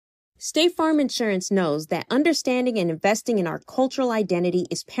State Farm Insurance knows that understanding and investing in our cultural identity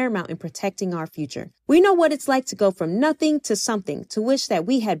is paramount in protecting our future. We know what it's like to go from nothing to something, to wish that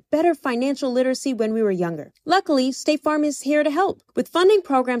we had better financial literacy when we were younger. Luckily, State Farm is here to help with funding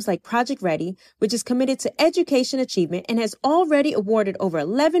programs like Project Ready, which is committed to education achievement and has already awarded over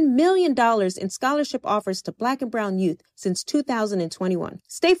 $11 million in scholarship offers to Black and brown youth since 2021.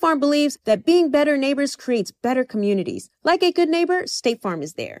 State Farm believes that being better neighbors creates better communities. Like a good neighbor, State Farm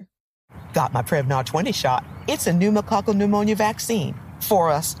is there. Got my Prevnar 20 shot. It's a pneumococcal pneumonia vaccine. For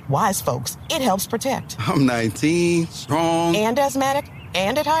us, wise folks, it helps protect. I'm 19, strong. And asthmatic,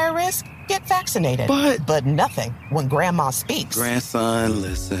 and at higher risk. Get vaccinated. But nothing when grandma speaks. Grandson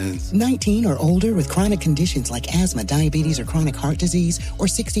listens. 19 or older with chronic conditions like asthma, diabetes, or chronic heart disease, or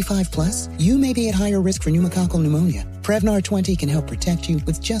 65 plus, you may be at higher risk for pneumococcal pneumonia. Prevnar 20 can help protect you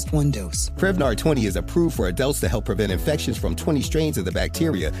with just one dose. Prevnar 20 is approved for adults to help prevent infections from 20 strains of the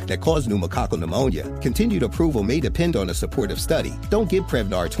bacteria that cause pneumococcal pneumonia. Continued approval may depend on a supportive study. Don't give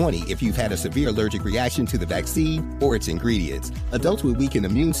Prevnar 20 if you've had a severe allergic reaction to the vaccine or its ingredients. Adults with weakened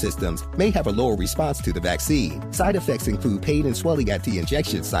immune systems may have a lower response to the vaccine. Side effects include pain and swelling at the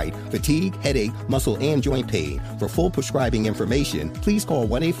injection site, fatigue, headache, muscle, and joint pain. For full prescribing information, please call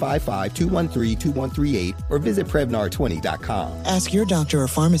 1-855-213-2138 or visit Prevnar20.com. Ask your doctor or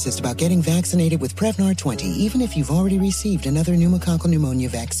pharmacist about getting vaccinated with Prevnar 20, even if you've already received another pneumococcal pneumonia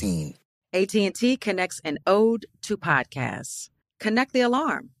vaccine. AT&T connects an ode to podcasts. Connect the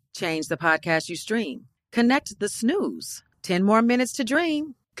alarm. Change the podcast you stream. Connect the snooze. 10 more minutes to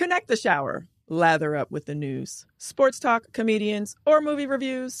dream. Connect the shower. Lather up with the news, sports talk, comedians, or movie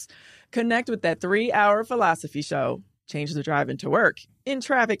reviews. Connect with that 3-hour philosophy show. Change the drive into work in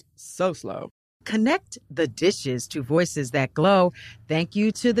traffic so slow. Connect the dishes to voices that glow. Thank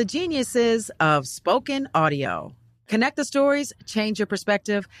you to the geniuses of spoken audio. Connect the stories, change your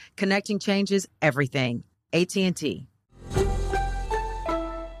perspective. Connecting changes everything. AT&T.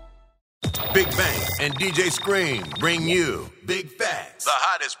 Big Bang and DJ Scream bring you Big Facts, the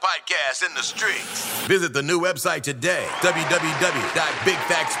hottest podcast in the streets. Visit the new website today,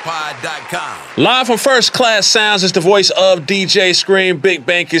 www.bigfactspod.com. Live from First Class Sounds is the voice of DJ Scream. Big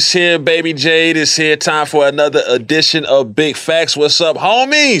Bank is here. Baby Jade is here. Time for another edition of Big Facts. What's up,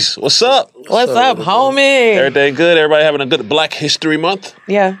 homies? What's up? What's up, homie? Everything good? Everybody having a good Black History Month?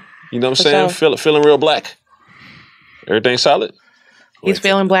 Yeah. You know what I'm saying? Sure. Feeling real black. Everything solid? He's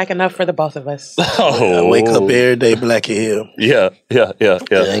feeling black enough for the both of us. I wake up every day black as hell. Yeah. It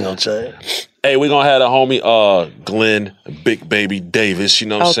ain't gonna change. Hey, we're gonna have the homie Glen, Big Baby Davis, you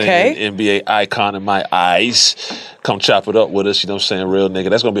know what I'm saying? NBA icon in my eyes. Come chop it up with us, you know what I'm saying? Real nigga.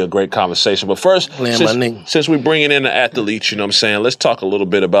 That's gonna be a great conversation. But first, since we're bringing in the athletes, you know what I'm saying, let's talk a little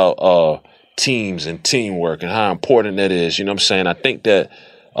bit about teams and teamwork and how important that is. You know what I'm saying? I think that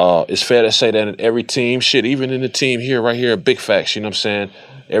it's fair to say that in every team, even in the team here, right here at Big Facts, you know what I'm saying?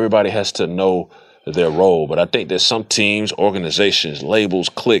 Everybody has to know their role. But I think that some teams, organizations, labels,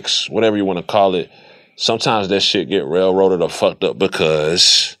 cliques, whatever you want to call it, sometimes that shit get railroaded or fucked up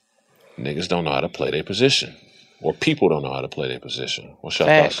because niggas don't know how to play their position. Or people don't know how to play their position. What's your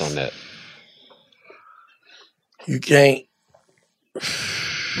thoughts on that? You can't.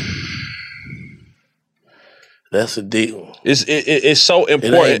 That's a deep one. It's so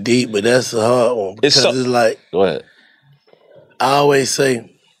important. It ain't deep, but that's a hard one. Because it's like, go ahead. I always say,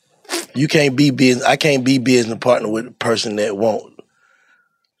 you can't be business. I can't be business partner with a person that want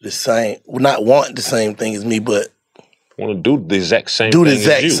the same, not want the same thing as me, but want to do the exact same. Do the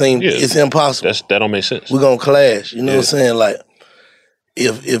exact same. Yeah. It's impossible. That don't make sense. We're gonna clash. You know what I'm saying? Like,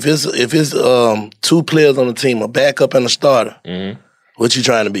 if it's two players on the team, a backup and a starter, what you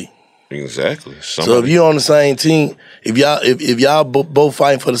trying to be? Exactly. So if you're on the same team, if y'all both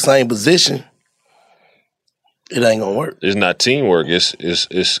fighting for the same position, it ain't gonna work. It's not teamwork.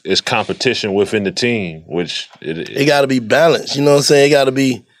 It's competition within the team, which it got to be balanced. You know what I'm saying? It got to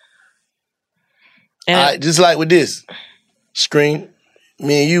be. Just like with this Scream,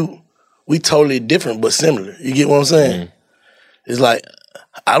 me and you, we totally different but similar. You get what I'm saying? It's like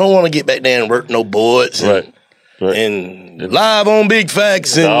I don't want to get back there and work no boards, right? And live on Big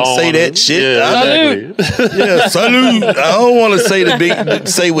Facts and say that shit. Yeah, exactly. Salute. I don't want to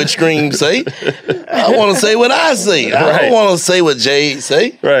say what Scream say. I want to say what I say. I don't want to say what Jade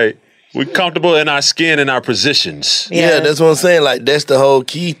say. Right. We're comfortable in our skin and our positions. Yeah, that's what I'm saying. Like, that's the whole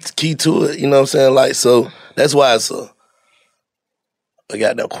key to it. You know what I'm saying? Like, so that's why I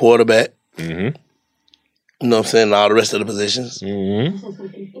got that quarterback. You know what I'm saying? All the rest of the positions. And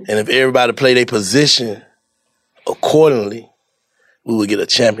if everybody play their position accordingly, we would get a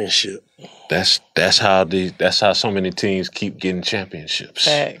championship. That's how so many teams keep getting championships.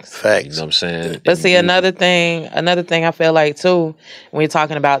 Facts. You know what I'm saying? But see, another thing I feel like too, when you're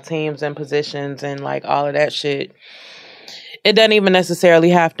talking about teams and positions and like all of that shit, it doesn't even necessarily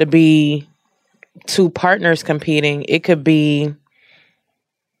have to be two partners competing. It could be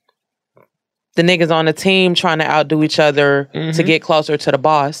the niggas on the team trying to outdo each other to get closer to the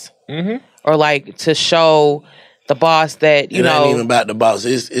boss. Or like to show the boss that, you know. It ain't even about the boss.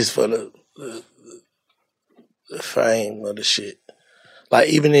 It's for the fame of the shit. Like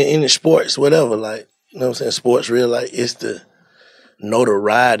even in the sports, whatever, like, you know what I'm saying? Sports real, like it's the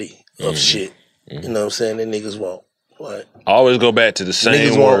notoriety of shit. You know what I'm saying? That niggas want. Like, I always go back to the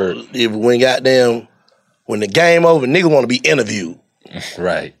same word. When the game over, niggas want to be interviewed.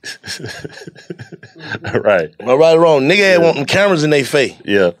 Right. Right. Am I right or wrong? Nigga want them cameras in their face.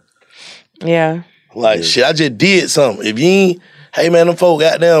 Yeah. Yeah. Like, shit, I just did something. If you ain't, hey man, them folk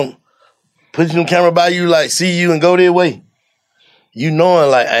goddamn put them camera by you, like, see you and go their way. You knowing,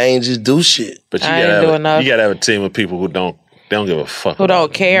 like, I ain't just do shit. But you gotta have a team of people who don't give a fuck. Who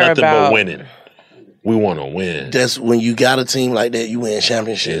don't care nothing about but winning. We want to win. That's when you got a team like that, you win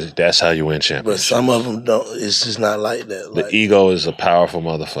championships. That's how you win championships. But some of them don't. It's just not like that. The ego is a powerful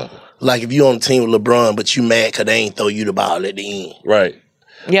motherfucker. Like if you on a team with LeBron, but you mad because they ain't throw you the ball at the end. Right.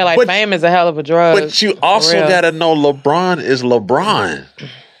 Yeah, like fame is a hell of a drug. But you also gotta know LeBron is LeBron.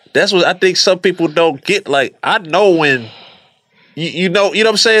 That's what I think some people don't get. Like, I know when you know what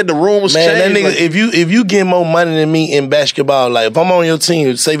I'm saying? The room was changed. Man, that nigga, like, if you get more money than me in basketball, like if I'm on your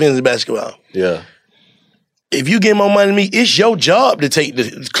team, say for instance basketball. Yeah. If you get more money than me, it's your job to take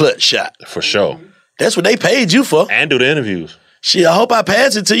the clutch shot. For sure. That's what they paid you for. And do the interviews. Shit, I hope I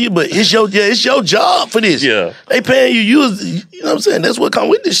pass it to you, but it's your job for this. Yeah. They paying you know what I'm saying? That's what come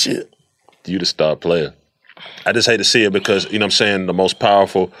with this shit. You the star player. I just hate to see it because, you know what I'm saying, the most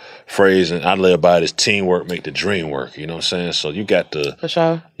powerful phrase, and I live by it, is teamwork make the dream work. You know what I'm saying? So you got to For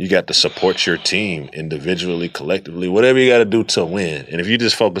sure. You got to support your team individually, collectively, whatever you got to do to win. And if you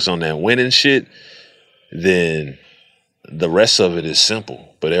just focus on that winning shit, then the rest of it is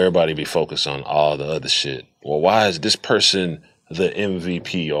simple. But everybody be focused on all the other shit. Well, why is this person the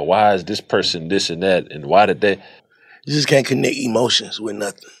MVP? Or why is this person this and that? And why did they? You just can't connect emotions with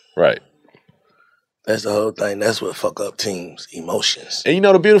nothing. Right. That's the whole thing. That's what fuck up teams, emotions. And you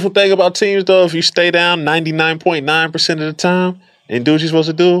know the beautiful thing about teams, though, if you stay down 99.9% of the time and do what you're supposed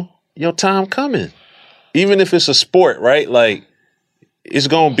to do, your time coming. Even if it's a sport, right? Like, it's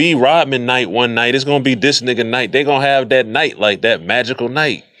going to be Rodman night one night. It's going to be this nigga night. They going to have that night, like that magical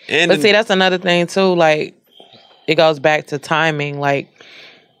night. But see, that's another thing, too. Like, it goes back to timing. Like,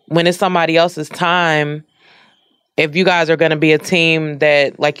 when it's somebody else's time, if you guys are going to be a team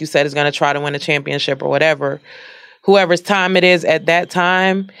that, like you said, is going to try to win a championship or whatever, whoever's time it is at that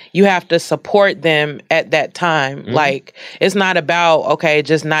time, you have to support them at that time. Mm-hmm. Like, it's not about, okay,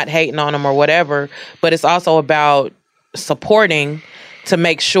 just not hating on them or whatever, but it's also about supporting to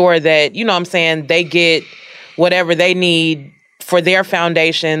make sure that, you know what I'm saying, they get whatever they need for their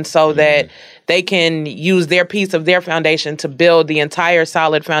foundation so that they can use their piece of their foundation to build the entire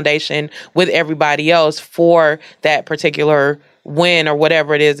solid foundation with everybody else for that particular win or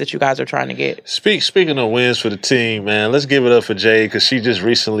whatever it is that you guys are trying to get. Speaking of wins for the team, man, let's give it up for Jade because she just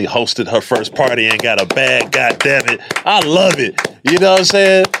recently hosted her first party and got a bag. God damn it. I love it. You know what I'm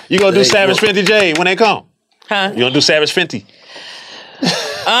saying? You gonna do Savage Fenty, Jade, when they come? Huh? You gonna do Savage Fenty?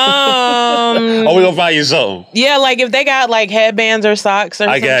 Or we gonna find you something? Yeah, like if they got like headbands or socks or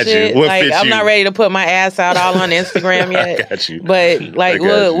some shit. What like fits I'm you? not ready to put my ass out all on Instagram yet. I got you. But like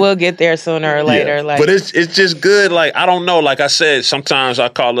we'll get there sooner or later. Yeah. Like, but it's just good. Like, I don't know. Like I said, sometimes I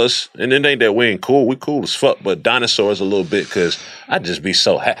call us, and it ain't that we ain't cool. We cool as fuck. But dinosaurs a little bit because I just be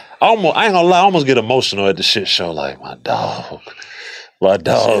so happy. I ain't gonna lie. I almost get emotional at the shit show. Like my dog.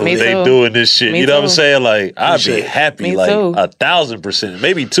 They doing this shit. You know what I'm saying? Like, I'd be happy, like 1,000%,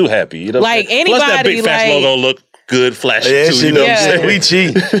 maybe too happy. You know, like anybody, plus that big fat logo look good, flashy too. You know what I'm saying? We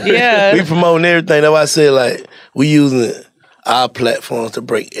cheap. Yeah, we promoting everything. That's why I say like we using our platforms to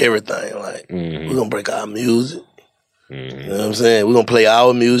break everything. Like we're gonna break our music. You know what I'm saying? We're gonna play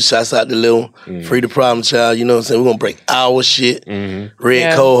our music. Shouts out to Lil, Free the Problem Child. You know what I'm saying? We're gonna break our shit.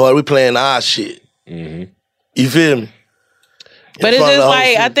 Red Cold Heart. We playing our shit. You feel me? But it's just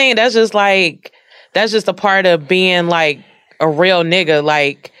like, I think that's just a part of being like a real nigga.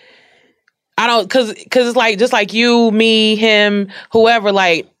 Like, I don't, cause it's like, just like you, me, him, whoever,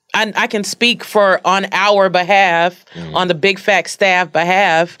 like, I can speak on our behalf, on the Big Fact staff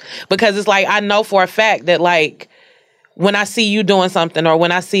behalf, because it's like, I know for a fact that like, when I see you doing something or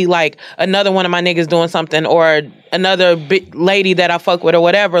when I see like another one of my niggas doing something or another lady that I fuck with or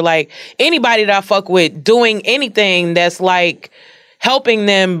whatever, like anybody that I fuck with doing anything that's like helping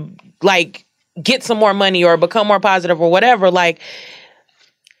them like get some more money or become more positive or whatever, like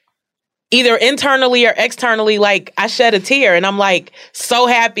either internally or externally, like I shed a tear and I'm like so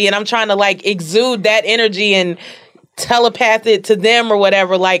happy and I'm trying to like exude that energy and telepath it to them or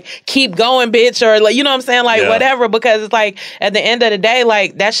whatever, like keep going bitch, or like, you know what I'm saying, like whatever, because it's like at the end of the day,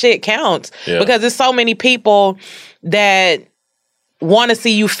 like that shit counts because there's so many people that want to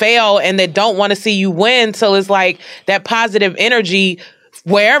see you fail and that don't want to see you win, so it's like that positive energy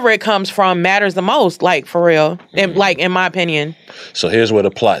wherever it comes from matters the most, like for real, and like in my opinion. So here's where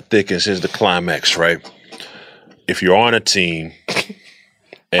the plot thickens. Here's the climax, right? If you're on a team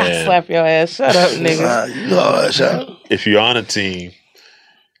and I slap your ass. Shut up, nigga. If you're on a team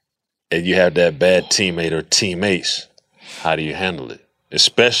and you have that bad teammate or teammates, how do you handle it?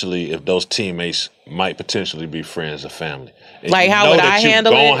 Especially if those teammates might potentially be friends or family. And like how would I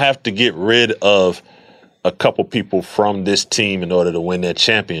handle it? You're going to have to get rid of a couple people from this team in order to win that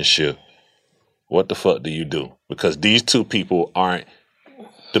championship. What the fuck do you do? Because these two people aren't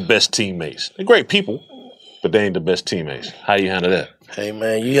the best teammates. They're great people, but they ain't the best teammates. How you handle that? Hey,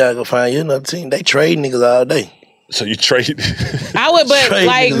 man, you gotta go find you another team. They trade niggas all day. So you trade? I would, but trade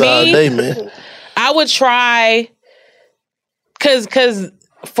like niggas me, all day, man. I would try, cause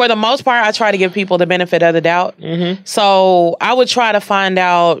for the most part, I try to give people the benefit of the doubt. Mm-hmm. So I would try to find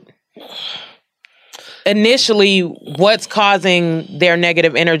out initially what's causing their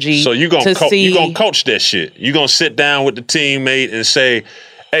negative energy. So you gonna coach that shit. You gonna sit down with the teammate and say,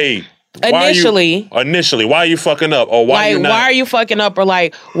 "Hey, initially, why are you fucking up? Or why are you fucking up? Or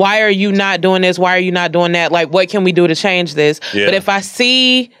like, why are you not doing this? Why are you not doing that? Like, what can we do to change this?" Yeah. But if I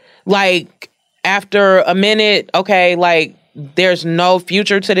see like after a minute, okay, like there's no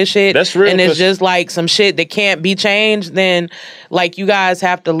future to this shit, that's real, and it's just like some shit that can't be changed, then like you guys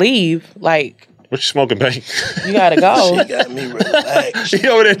have to leave. Like, what you smoking, babe? You gotta go. She got me relaxed. She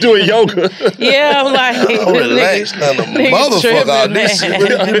over there doing yoga. Yeah, I'm like, I'm relaxed now. The motherfucker out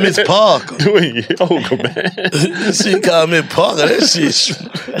there. Miss Parker. Doing yoga, man. She called me Parker. That shit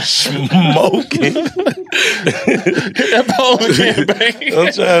smoking. Hit that pole again, babe.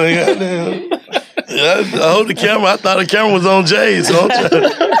 I'm trying to goddamn. I hold the camera. I thought the camera was on Jay, so I'm trying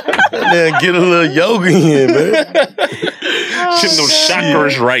to get a little yoga in, man. Getting those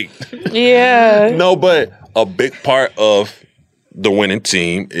chakras right. Yeah. No, but a big part of the winning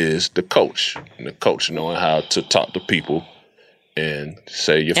team is the coach. And the coach knowing how to talk to people and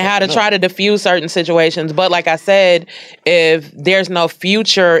say you're and how to try to diffuse certain situations. But like I said, if there's no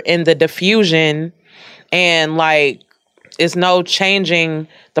future in the diffusion and like it's no changing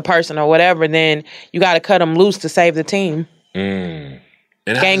the person or whatever, then you got to cut them loose to save the team. And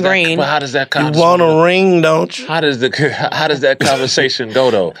gangrene. How does that You want a ring, don't you? How does that conversation go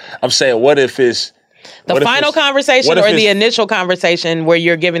though? I'm saying, what if it's the final conversation or the initial conversation where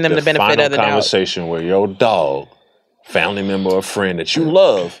you're giving them the benefit of the doubt? Conversation where your dog, family member or friend that you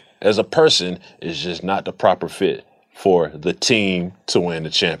love as a person is just not the proper fit for the team to win the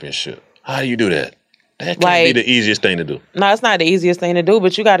championship. How do you do that? That can't be the easiest thing to do. No, it's not the easiest thing to do,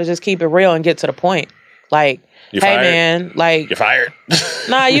 but you got to just keep it real and get to the point. Like, you're hey fired? Man, like you're fired.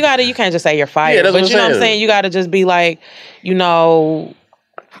 Nah, you can't just say you're fired. Yeah, that's but what you know what I'm saying? You gotta just be like, you know,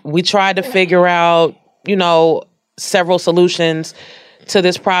 we tried to figure out, you know, several solutions to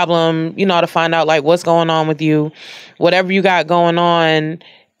this problem, you know, to find out like what's going on with you. Whatever you got going on,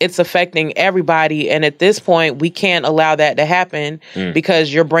 it's affecting everybody. And at this point, we can't allow that to happen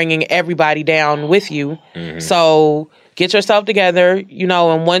because you're bringing everybody down with you. Mm-hmm. So get yourself together, you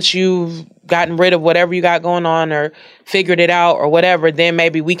know, and once you've gotten rid of whatever you got going on or figured it out or whatever, then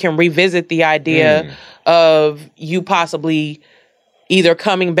maybe we can revisit the idea of you possibly either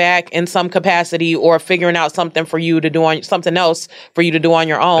coming back in some capacity or figuring out something for you to do on something else for you to do on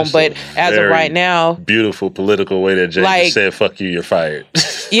your own. That's but as of right now, beautiful political way that Jay just said, "Fuck you, you're fired."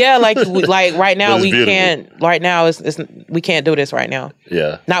 Yeah, like right now we can't. Right now we can't do this right now.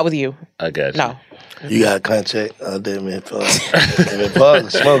 Yeah, not with you. I got you. No. You got a contract out there, man. Parker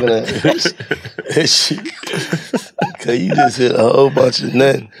smoking that shit. Cause you just hit a whole bunch of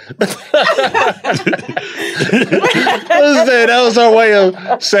nothing. That was her way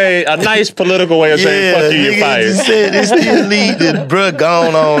of saying, a nice political way of saying, "Fuck you, you're fired." Just said this nigga lead this bruh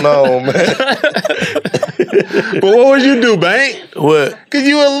gone on, man. But what would you do, Bank? What? Cause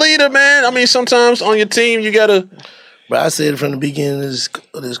you a leader, man. I mean, sometimes on your team you gotta. But I said from the beginning, this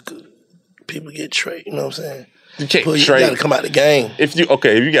people get traded. You know what I'm saying? You can't trade. You gotta come out the game. If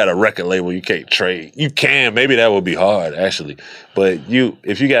you got a record label, you can't trade. You can. Maybe that would be hard, actually. But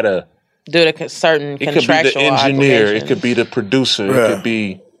if you got a due to certain contractual It could be the engineer. obligations. It could be the producer. Bruh. It could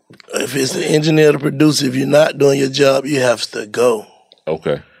be... If it's the engineer or the producer, if you're not doing your job, you have to go.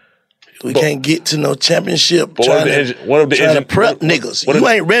 Okay. We can't get to no championship But trying to prep niggas. You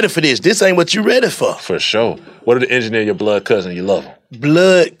ain't ready for this. This ain't what you ready for. For sure. What if the engineer your blood cousin, you love him?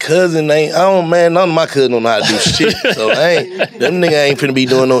 Blood cousin none of my cousins don't know how to do shit. So them nigga ain't finna be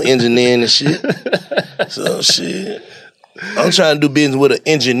doing no engineering and shit. So shit. I'm trying to do business with an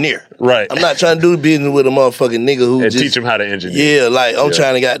engineer. Right. I'm not trying to do business with a motherfucking nigga who And just teach him how to engineer. Yeah, like I'm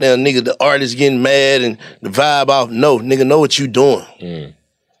trying to goddamn nigga, the artist getting mad and the vibe off. No, nigga, know what you doing. You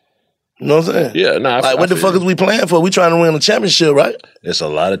know what I'm saying? Yeah, nah. What the fuck is we playing for? We trying to win a championship, right? There's a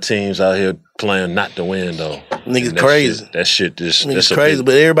lot of teams out here playing not to win, though. Niggas crazy. That shit just... Niggas crazy,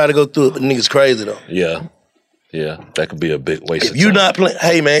 but everybody go through it, but niggas crazy, though. Yeah. Yeah, that could be a big waste of If you not playing...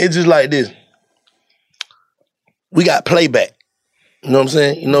 Hey, man, it's just like this. We got playback. You know what I'm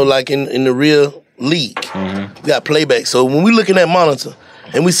saying? You know, like in the real league. We got playback. So when we looking at monitor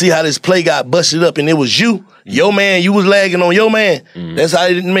and we see how this play got busted up and it was you, your man, you was lagging on your man. That's how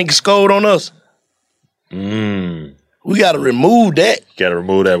they didn't make a score on us. We got to remove that. Got to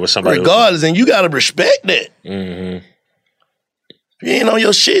remove that with somebody regardless, and you got to respect that. If you ain't on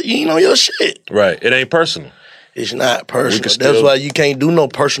your shit, you ain't on your shit. Right. It ain't personal. It's not personal. That's why you can't do no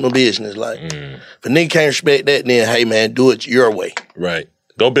personal business. Like, if a nigga can't respect that, then, hey, man, do it your way. Right.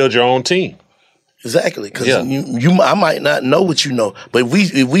 Go build your own team. Exactly. Because I might not know what you know. But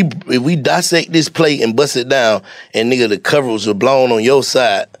if we dissect this play and bust it down and, nigga, the covers are blown on your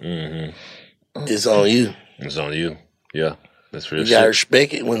side, it's on you. It's on you. Yeah. That's real shit. You got to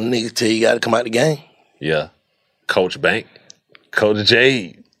respect it when the nigga tell you got to come out the game. Yeah. Coach Bank. Coach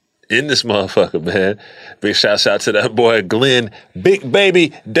J. In this motherfucker, man. Big shouts out to that boy, Glen. Big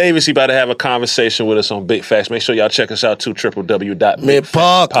Baby Davis, he about to have a conversation with us on Big Facts. Make sure y'all check us out too,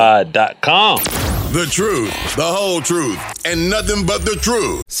 www.bigfactspod.com. The truth, the whole truth, and nothing but the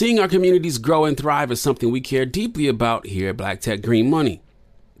truth. Seeing our communities grow and thrive is something we care deeply about here at Black Tech Green Money.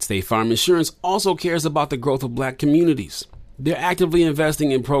 State Farm Insurance also cares about the growth of Black communities. They're actively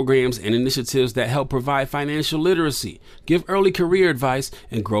investing in programs and initiatives that help provide financial literacy, give early career advice,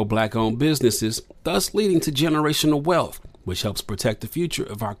 and grow Black-owned businesses, thus leading to generational wealth, which helps protect the future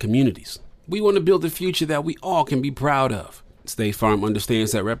of our communities. We want to build a future that we all can be proud of. State Farm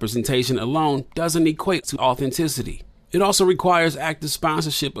understands that representation alone doesn't equate to authenticity. It also requires active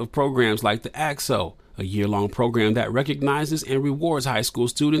sponsorship of programs like the AXO, a year-long program that recognizes and rewards high school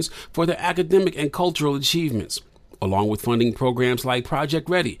students for their academic and cultural achievements, along with funding programs like Project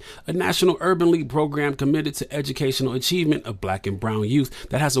Ready, a national urban league program committed to educational achievement of Black and brown youth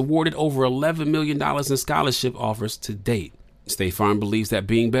that has awarded over $11 million in scholarship offers to date. State Farm believes that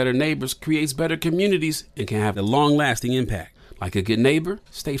being better neighbors creates better communities and can have a long-lasting impact. Like a good neighbor,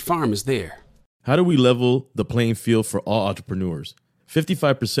 State Farm is there. How do we level the playing field for all entrepreneurs?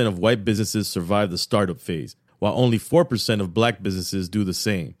 55% of white businesses survive the startup phase, while only 4% of Black businesses do the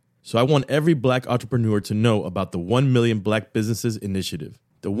same. So I want every Black entrepreneur to know about the 1 Million Black Businesses Initiative.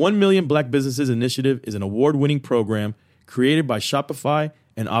 The 1 Million Black Businesses Initiative is an award-winning program created by Shopify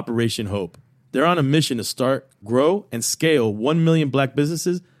and Operation Hope. They're on a mission to start, grow, and scale 1 million Black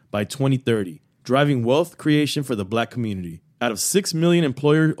businesses by 2030, driving wealth creation for the Black community. Out of 6 million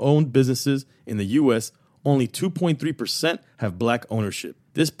employer-owned businesses in the U.S., only 2.3% have Black ownership.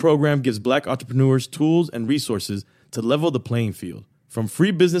 This program gives Black entrepreneurs tools and resources to level the playing field, from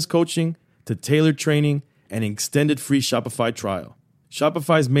free business coaching to tailored training and an extended free Shopify trial.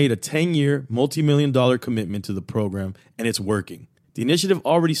 Shopify's made a 10-year, multi-million-dollar commitment to the program, and it's working. The initiative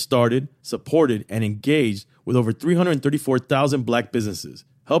already started, supported, and engaged with over 334,000 Black businesses,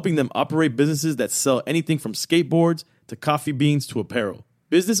 helping them operate businesses that sell anything from skateboards to coffee beans to apparel.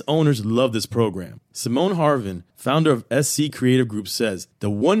 Business owners love this program. Simone Harvin, founder of SC Creative Group, says, "The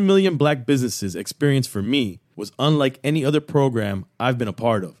 1 million Black businesses experience for me was unlike any other program I've been a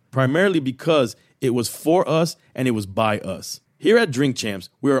part of, primarily because it was for us and it was by us." Here at Drink Champs,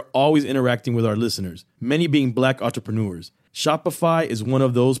 we are always interacting with our listeners, many being Black entrepreneurs. Shopify is one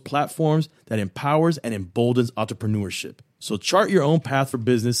of those platforms that empowers and emboldens entrepreneurship. So chart your own path for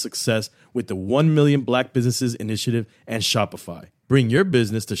business success with the 1 Million Black Businesses Initiative and Shopify. Bring your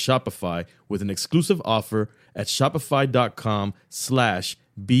business to Shopify with an exclusive offer at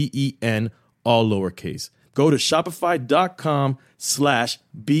shopify.com/BEN, all lowercase. Go to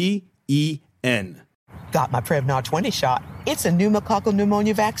shopify.com/BEN. Got my Prevnar 20 shot. It's a pneumococcal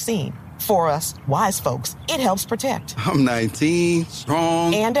pneumonia vaccine. For us, wise folks, it helps protect. I'm 19,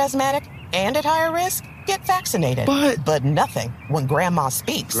 strong. And asthmatic, and at higher risk. get vaccinated. But nothing when grandma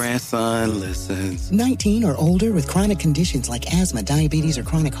speaks. Grandson listens. 19 or older with chronic conditions like asthma, diabetes, or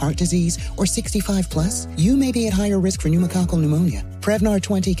chronic heart disease, or 65 plus, you may be at higher risk for pneumococcal pneumonia. Prevnar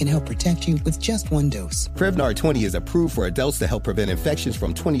 20 can help protect you with just one dose. Prevnar 20 is approved for adults to help prevent infections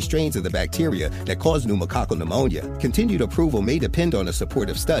from 20 strains of the bacteria that cause pneumococcal pneumonia. Continued approval may depend on a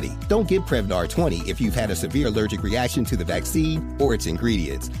supportive study. Don't give Prevnar 20 if you've had a severe allergic reaction to the vaccine or its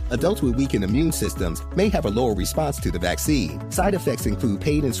ingredients. Adults with weakened immune systems may have a lower response to the vaccine. Side effects include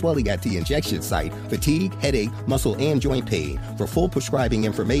pain and swelling at the injection site, fatigue, headache, muscle, and joint pain. For full prescribing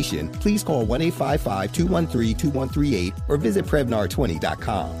information, please call 1-855-213-2138 or visit Prevnar20.com.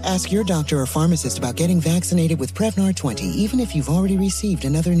 Ask your doctor or pharmacist about getting vaccinated with Prevnar 20, even if you've already received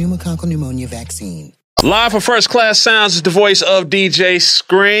another pneumococcal pneumonia vaccine. Live for First Class Sounds is the voice of DJ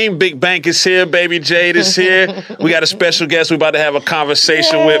Scream. Big Bank is here. Baby Jade is here. We got a special guest we're about to have a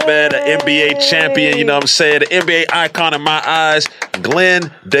conversation with, man. An NBA champion, you know what I'm saying? The NBA icon in my eyes,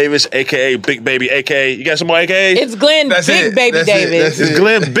 Glen Davis, a.k.a. Big Baby, a.k.a. You got some more a.k.a.s? It's Glen Big Baby Davis. It's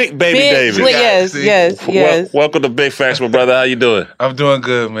Glen Big Baby Davis. Yes. Welcome to Big Facts, my brother. How you doing? I'm doing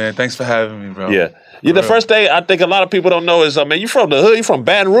good, man. Thanks for having me, bro. Yeah. The first thing I think a lot of people don't know is, man, you from the hood. You from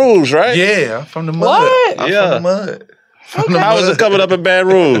Baton Rouge, right? Yeah, I'm from the mud. What? I'm from the mud. How was it coming up in Baton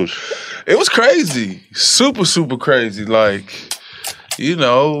Rouge? It was crazy. Super, super crazy. Like, you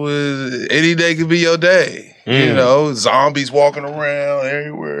know, any day could be your day. You know, zombies walking around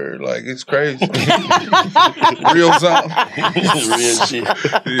everywhere. Like, it's crazy. Real zombies. Real shit.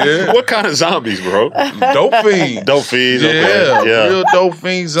 Yeah. What kind of zombies, bro? Dope fiends. Dope fiends. Yeah, okay. Yeah. Real dope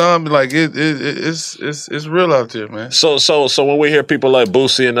fiend zombie. Like it's real out there, man. So when we hear people like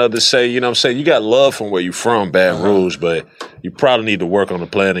Boosie and others say, you know what I'm saying, you got love from where you from, Baton Rouge, but you probably need to work on the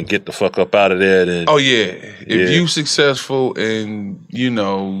plan and get the fuck up out of there. Then, if you successful and you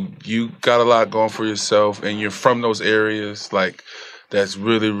know you got a lot going for yourself and you're from those areas, like that's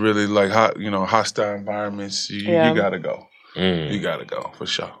really, really like hostile environments, you gotta go. You gotta go for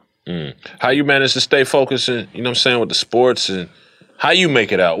sure. How you manage to stay focused and, you know what I'm saying, with the sports, and how you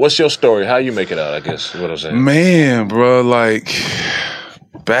make it out? What's your story? How you make it out, I guess is what I'm saying. Man, bro, like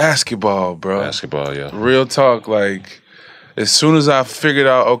basketball, bro. Basketball, yeah. Real talk, like as soon as I figured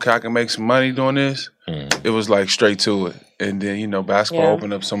out, okay, I can make some money doing this, it was like straight to it. And then, basketball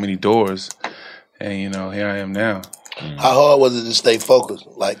opened up so many doors. And, here I am now. How hard was it to stay focused,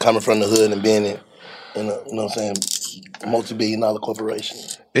 like coming from the hood and being in a, you know what I'm saying, multi-billion-dollar corporation?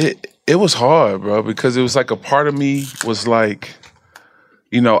 It was hard, bro, because it was like a part of me was like,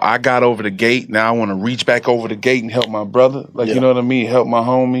 I got over the gate. Now I want to reach back over the gate and help my brother. Like, you know what I mean? Help my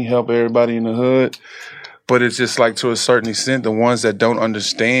homie, help everybody in the hood. But it's just like, to a certain extent, the ones that don't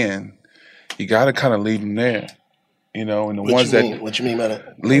understand, you got to kind of leave them there. And the What you mean by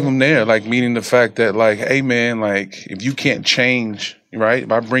that? Leave them there, like meaning the fact that, like, hey man, like if you can't change, right?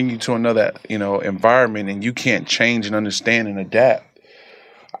 If I bring you to another, environment and you can't change and understand and adapt,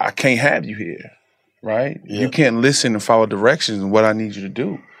 I can't have you here, right? Yeah. You can't listen and follow directions and what I need you to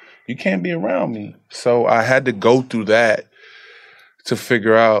do. You can't be around me. So I had to go through that to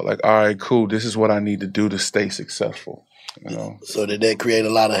figure out, like, all right, cool, this is what I need to do to stay successful. So did that create a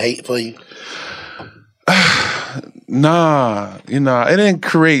lot of hate for you? Nah, it didn't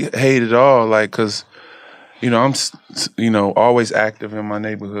create hate at all. Like, cause, I'm, always active in my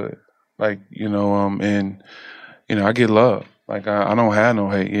neighborhood. Like, and, I get love. Like, I don't have no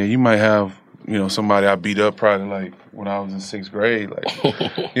hate. Yeah, you might have, somebody I beat up probably like when I was in 6th grade. Like,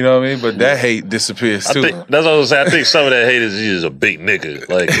 you know what I mean? But that hate disappears too. That's what I was saying. I think some of that hate is he's a big nigga.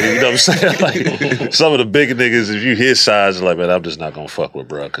 Like, you know what I'm saying? Like, some of the big niggas, if you his size, like, man, I'm just not gonna fuck with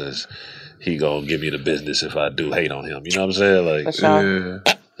bro, cause he gonna give me the business if I do hate on him. You know what I'm saying? Like, for sure. Yeah.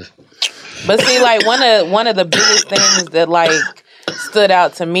 But see, like one of the biggest things that like stood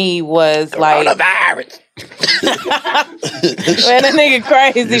out to me was like coronavirus. Man, that nigga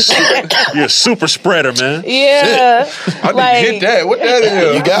crazy. You're a super spreader, man. Yeah. I like, hit that. What that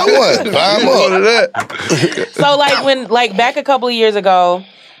is? You got one. Find more of that. So like when back a couple of years ago,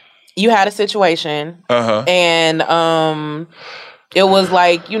 you had a situation, and it was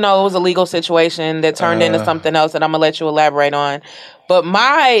like, it was a legal situation that turned into something else that I'm gonna let you elaborate on. But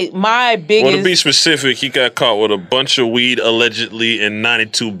my biggest... Well, to be specific, he got caught with a bunch of weed allegedly in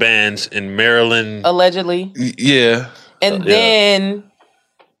 92 bands in Maryland. Allegedly? Yeah. And then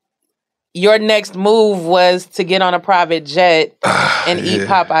your next move was to get on a private jet and eat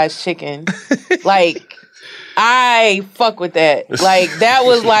Popeye's chicken. Like... I fuck with that. Like, that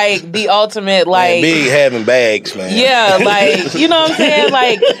was like the ultimate, like... Man, big having bags, man. Yeah, like, you know what I'm saying?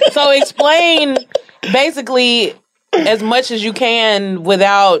 Like, so explain, basically, as much as you can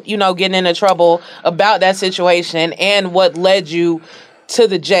without, getting into trouble about that situation and what led you to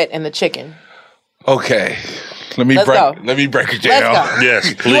the jet and the chicken. Okay. Let me break it down. Let's go.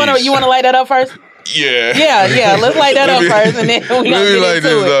 Yes, please. You want to light that up first? Yeah. Yeah. Let's light that up first, and then we let me light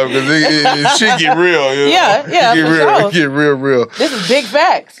this up because shit get real. Yeah, It get real. This is big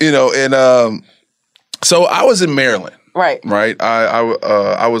facts. And so I was in Maryland. Right.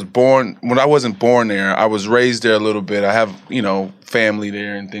 I was born when I wasn't born there. I was raised there a little bit. I have family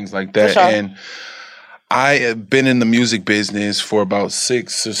there and things like that. For sure. And I have been in the music business for about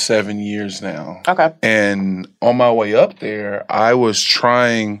 6 or 7 years now. Okay. And on my way up there, I was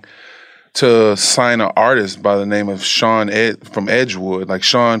trying to sign an artist by the name of Sean from Edgewood. Like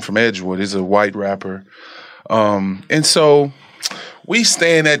Sean from Edgewood. He's a white rapper. And so we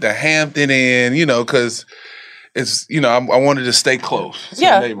staying at the Hampton Inn, because it's, I wanted to stay close to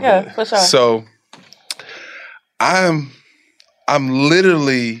the neighborhood. Yeah, for sure. So I'm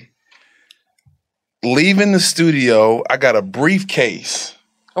literally leaving the studio. I got a briefcase.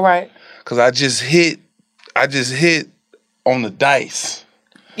 Right. Because I just hit on the dice.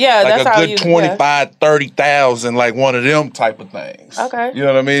 Yeah, like that's a how good 25, 30,000, like one of them type of things. Okay. You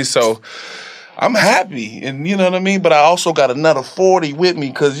know what I mean? So I'm happy, and you know what I mean? But I also got another 40 with me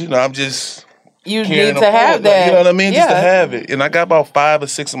because, I'm just you need to have that. You know what I mean? Just to have it. And I got about 5 or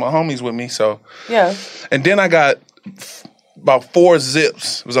 6 of my homies with me. So yeah. And then I got about 4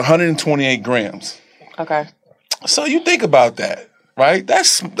 zips. It was 128 grams. Okay. So you think about that, right?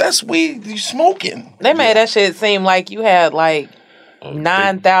 That's weed you smoking. They made that shit seem like you had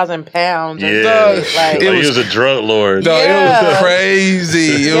 9,000 pounds. Yeah. Like he was a drug lord. No, it was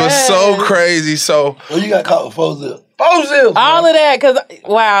crazy. It was so crazy. So you got caught with 4 zips. 4 zips. All of that, because,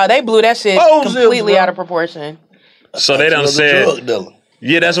 wow, they blew that shit completely out of proportion. So they done said,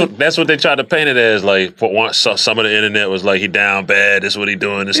 yeah, that's what they tried to paint it as. Like, for once, some of the internet was like, he down bad. This is what he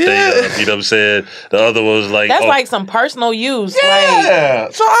doing to stay up. You know what I'm saying? The other was like, that's like some personal use. Yeah.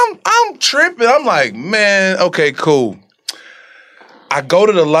 So I'm tripping. I'm like, man, okay, cool. I go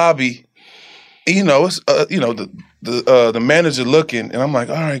to the lobby. It's the manager looking, and I'm like,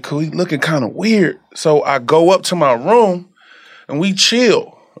 all right, cool. He looking kind of weird. So I go up to my room, and we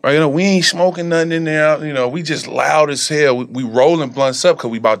chill. Right? We ain't smoking nothing in there. We just loud as hell. We rolling blunts up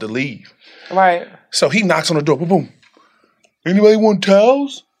because we about to leave. Right. So he knocks on the door. Boom, boom. Anybody want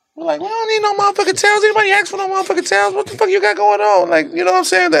towels? We're like, we don't need no motherfucking towels. Anybody ask for no motherfucking towels? What the fuck you got going on? Like, you know what I'm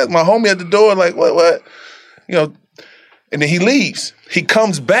saying? That's my homie at the door. Like, what? And then he leaves. He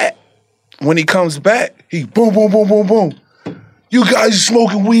comes back. When he comes back, he boom, boom, boom, boom, boom. You guys are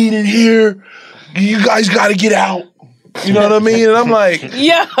smoking weed in here. You guys got to get out. You know what I mean? And I'm like,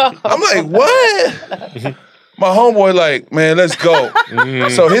 yeah. I'm like, what? My homeboy like, man, let's go.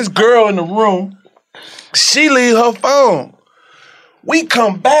 So his girl in the room, she leave her phone. We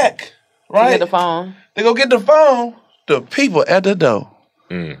come back, right? Get the phone. They go get the phone. The people at the door.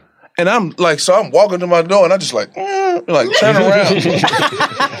 And I'm like, so I'm walking to my door and I just like turn around.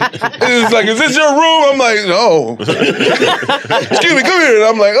 It's like, is this your room? I'm like, no. Excuse me, come here. And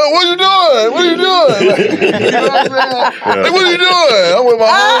I'm like, oh, what you doing? What are you doing? Like, you know what I'm saying? Yeah. Like, what are you doing? I'm with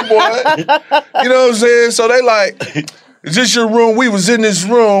my homeboy. You know what I'm saying? So they like, is this your room? We was in this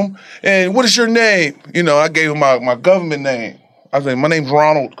room. And what is your name? I gave him my government name. I was like, my name's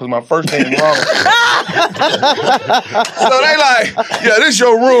Ronald, because my first name is Ronald. So they like, yeah, this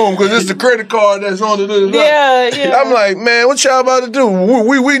your room, because it's the credit card that's on the... Yeah. I'm like, man, what y'all about to do?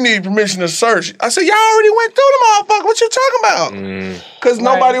 We need permission to search. I said, y'all already went through the motherfucker. What you talking about? Because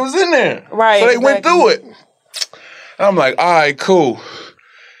nobody was in there. Right. So they went through it. I'm like, all right, cool.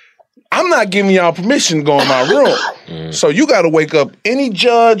 I'm not giving y'all permission to go in my room. So you got to wake up any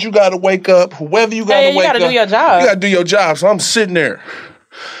judge, you got to wake up, whoever you got to wake up. You got to do your job. You got to do your job. So I'm sitting there.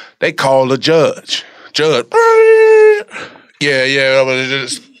 They call the judge. Judge. Yeah.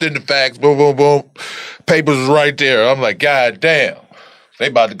 Just did the facts. Boom, boom, boom. Papers was right there. I'm like, God damn. They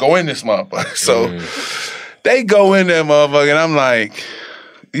about to go in this motherfucker. So they go in there, motherfucker, and I'm like,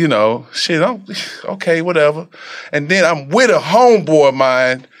 shit, I'm okay, whatever. And then I'm with a homeboy of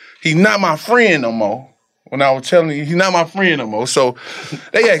mine. He's not my friend no more. When I was telling you, he's not my friend no more. So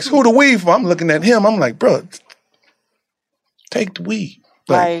they asked, who the weed for? I'm looking at him. I'm like, bro, take the weed.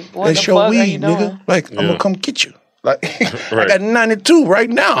 Like, that's your weed, nigga. Like, I'm going to come get you. Like, I got 92 right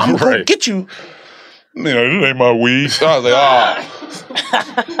now. I'm going to get you. This ain't my weed. So I was like,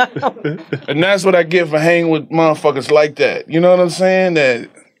 And that's what I get for hanging with motherfuckers like that. You know what I'm saying?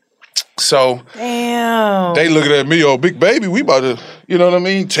 So they looking at me, big baby, we about to, you know what I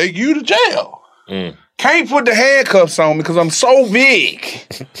mean, take you to jail. Can't put the handcuffs on me because I'm so big.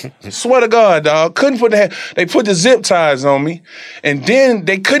 Swear to God, dog. Couldn't put they put the zip ties on me, and then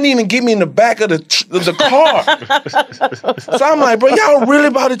they couldn't even get me in the back of the car. So I'm like, bro, y'all really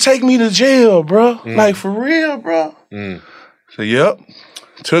about to take me to jail, bro? Like, for real, bro? So, yep.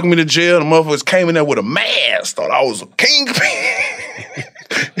 Took me to jail. The motherfuckers came in there with a mask. Thought I was a kingpin.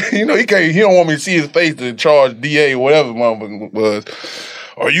 You know, he don't want me to see his face to charge DA or whatever the motherfucker was.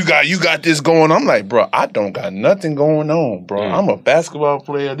 Or you got this going on. I'm like, bro, I don't got nothing going on, bro. I'm a basketball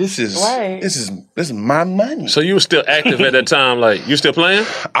player. This is my money. So you were still active at that time? Like, you still playing?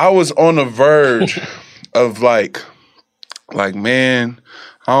 I was on the verge of like, man,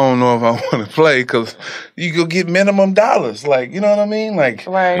 I don't know if I want to play because you could get minimum dollars. Like, you know what I mean? Like,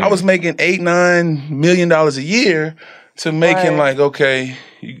 I was making $8-9 million a year to making like, okay,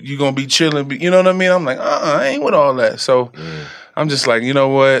 you gonna be chilling. You know what I mean? I'm like, I ain't with all that. So I'm just like, you know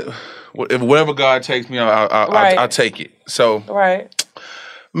what? If wherever God takes me, I'll take it. So,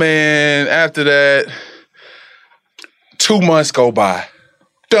 man, after that, 2 months go by.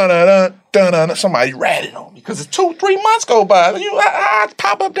 Dun-dun-dun. Somebody ratted on me because 2-3 months go by. I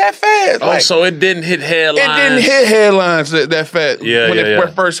pop up that fast. Oh, like, so it didn't hit headlines. It didn't hit headlines that fast when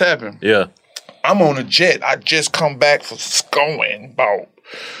it first happened. Yeah. I'm on a jet. I just come back from going about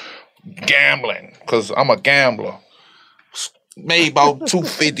gambling because I'm a gambler. Made about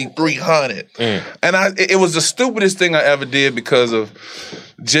 $250, $300. And it was the stupidest thing I ever did because of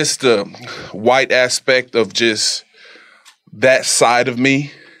just the white aspect of just that side of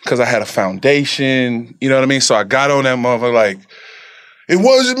me. Because I had a foundation, you know what I mean? So I got on that motherfucker like, it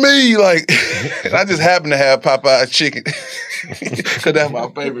wasn't me. Like, I just happened to have Popeye's chicken. Because that's my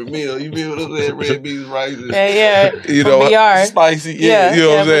favorite meal. You feel what I'm saying? Red beans, rice. Yeah. You know, spicy. Yeah, you know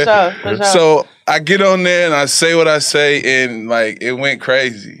what I'm saying? For sure. So I get on there and I say what I say, and like, it went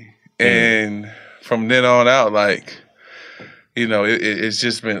crazy. And from then on out, like, you know, it's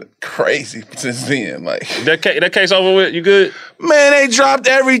just been crazy since then. Like that case over with, you good? Man, they dropped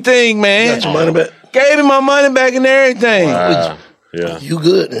everything, man. Got your money back? Gave me my money back and everything. Wow. Yeah. You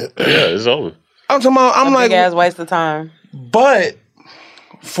good? Yeah, it's over. I'm talking about, I'm like, big ass waste of time. But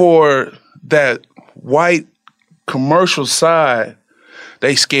for that white commercial side,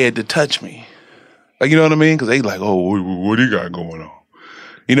 they scared to touch me. Like, you know what I mean? Because they like, oh, what do you got going on?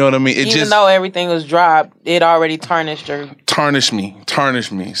 You know what I mean? Even though everything was dropped, it already tarnished me.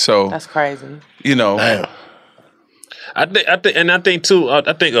 So that's crazy. You know, damn. I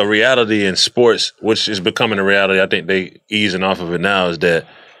think a reality in sports, which is becoming a reality, I think they easing off of it now, is that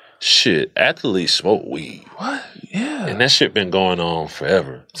shit, athletes smoke weed. What? Yeah. And that shit been going on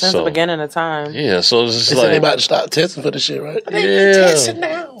forever. Since the beginning of time. Yeah, so it's just they about to stop testing for the shit, right? They ain't testing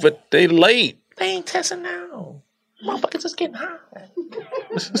now. But they late. They ain't testing now. Motherfuckers just getting high. I'm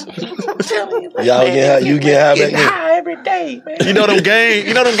telling you, man. Y'all get high. You get high back then. High every day, man. You know them games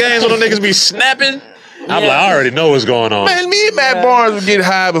when them niggas be snapping? I'm like, I already know what's going on. Man, me and Matt Barnes would get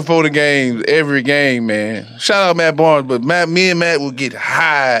high before the games, every game, man. Shout out Matt Barnes, but me and Matt would get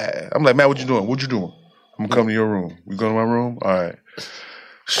high. I'm like, Matt, what you doing? What you doing? I'm gonna come to your room. You go to my room? All right.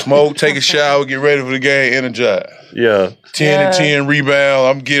 Smoke, take a shower, get ready for the game, energize. Yeah. 10 and 10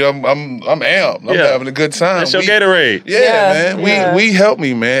 rebound. I'm amped. I'm having a good time. That's your Gatorade. Yeah, man. We help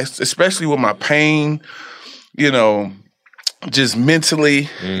me, man. Especially with my pain, you know, just mentally,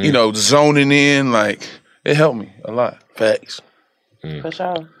 you know, zoning in. Like, it helped me a lot. Facts. For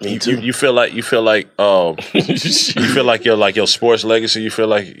sure. Me too. You feel like you feel like your sports legacy, you feel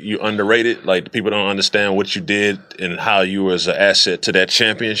like you underrated? Like people don't understand what you did and how you were as an asset to that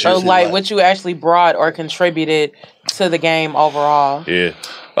championship? Or like what you actually brought or contributed to the game overall. Yeah.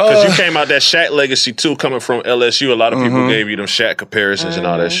 Because you came out that Shaq legacy too, coming from LSU. A lot of people gave you them Shaq comparisons and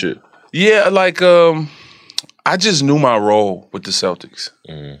all that shit. Yeah, like I just knew my role with the Celtics,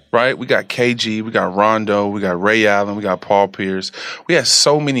 right? We got KG, we got Rondo, we got Ray Allen, we got Paul Pierce. We had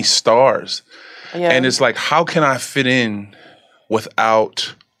so many stars. Yeah. And it's like, how can I fit in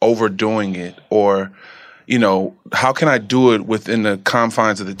without overdoing it? Or, you know, how can I do it within the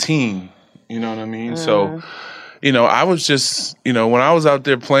confines of the team? You know what I mean? So, you know, I was just, you know, when I was out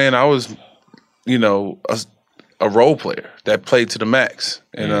there playing, I was, you know, a role player that played to the max.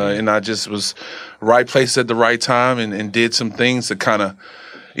 And I just was right place at the right time and did some things to kind of,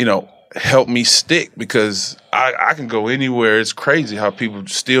 you know, help me stick because I can go anywhere. It's crazy how people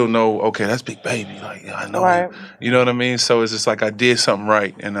still know, okay, that's Big Baby. Like, I know him. You know what I mean? So it's just like I did something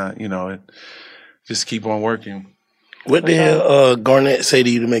right and you know, just keep on working. What the hell Garnett say to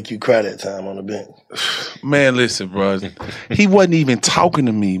you to make you cry that time on the bench? Man, listen, bro. He wasn't even talking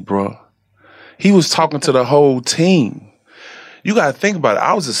to me, bro. He was talking to the whole team. you got to think about it.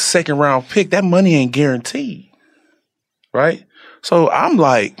 I was a second round pick. That money ain't guaranteed, right? So I'm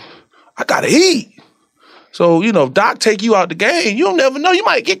like, I got to eat. So, you know, if Doc take you out the game, you'll never know. You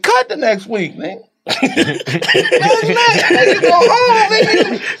might get cut the next week, man. You go home,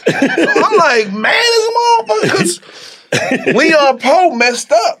 man. I'm like, man, this motherfucker, because Leon Poe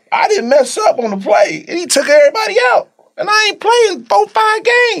messed up. I didn't mess up on the play, and he took everybody out. And I ain't playing 4-5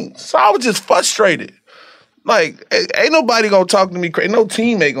 games. So I was just frustrated. Like, ain't nobody gonna talk to me crazy. No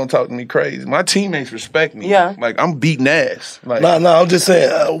teammate gonna talk to me crazy. My teammates respect me. Yeah. Like, I'm beating ass. Like, no, I'm just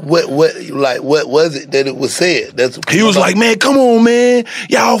saying, what was it that it was said? He was like, man, come on, man.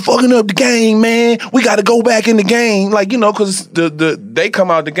 Y'all fucking up the game, man. We got to go back in the game. Like, you know, because they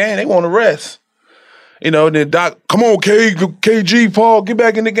come out the game, they want to rest. You know, then Doc, come on, KG, Paul, get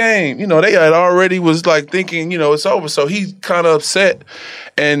back in the game. You know, they had already was like thinking, you know, it's over. So he's kind of upset.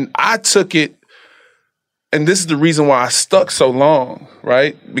 And I took it, and this is the reason why I stuck so long,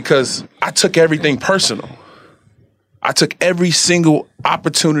 right? Because I took everything personal. I took every single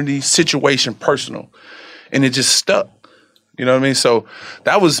opportunity, situation personal. And it just stuck. You know what I mean? So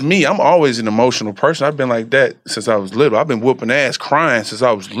that was me. I'm always an emotional person. I've been like that since I was little. I've been whooping ass, crying since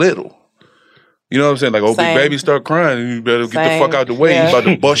I was little. You know what I'm saying? Like, oh, big baby start crying, you better get the fuck out the way. He's about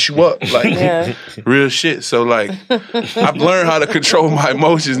to bust you up. Like, real shit. So, like, I've learned how to control my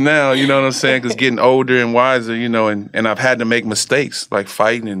emotions now, you know what I'm saying? Because getting older and wiser, you know, and I've had to make mistakes, like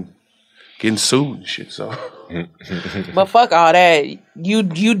fighting and getting sued and shit, so. But fuck all that. You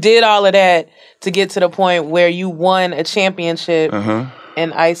did all of that to get to the point where you won a championship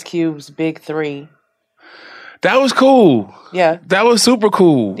in Ice Cube's Big 3. That was cool. Yeah. That was super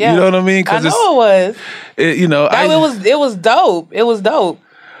cool. Yeah. You know what I mean? I know it was. You know, it was dope. It was dope.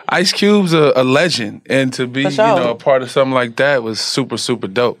 Ice Cube's a legend, and to be, For sure. you know, a part of something like that was super, super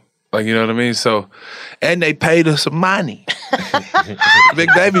dope. Like, you know what I mean? So, and they paid us some money. Big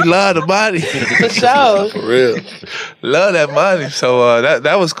Baby love the money. For sure. For real. Love that money. So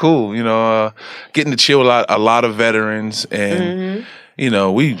that was cool, you know, getting to chill with a lot of veterans, and, you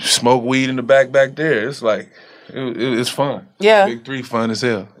know, we smoke weed in the back there. It's like, it's fun. Yeah. Big 3 fun as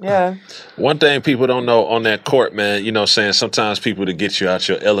hell. Yeah. One thing people don't know on that court, man, you know, saying sometimes people to get you out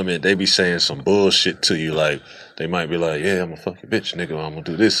your element, they be saying some bullshit to you. Like, they might be like, yeah, I'm a fucking bitch, nigga. I'm gonna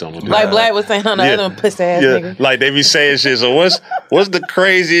do this. I'm gonna do that. Like Black was saying on the other pussy ass nigga. Like, they be saying shit. So what's the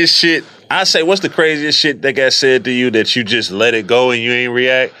craziest shit? I say, what's the craziest shit that got said to you that you just let it go and you ain't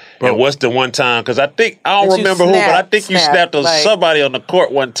react? And what's the one time? Because I don't remember who, but I think you snapped on somebody on the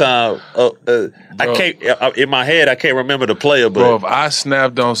court one time. I can't, in my head, I can't remember the player. But bro, if I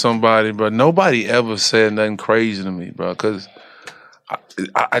snapped on somebody, bro, nobody ever said nothing crazy to me, bro. Because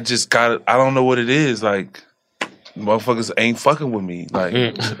I just got it. I don't know what it is. Like, motherfuckers ain't fucking with me. Like,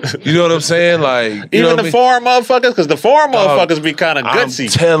 you know what I'm saying? Like, you even know the foreign motherfuckers, because the foreign motherfuckers be kind of I'm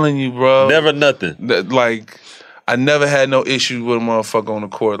gutsy. telling you, bro. Never nothing. Like, I never had no issue with a motherfucker on the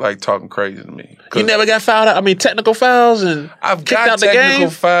court like talking crazy to me. You never got fouled out? I mean, technical fouls and I've kicked got out the technical game?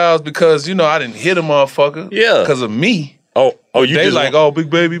 fouls because, you know, I didn't hit a motherfucker. Yeah. Because of me. Oh, you they just like, oh, Big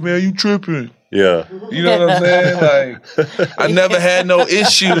Baby, man, you tripping. Yeah. You know what I'm saying? Like, I never had no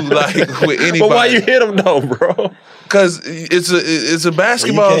issue like with anybody. But why you hit him though, bro? Because it's a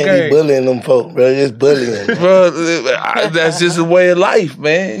basketball you can't game. be bullying them folk, bro. It's bullying. Bro, that's just a way of life,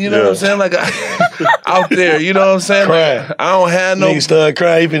 man. You know what I'm saying? Like, out there, you know what I'm saying? Like, I don't have no... Nigga start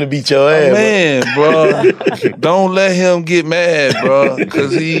crying, he finna beat your ass. Man, bro. Don't let him get mad, bro.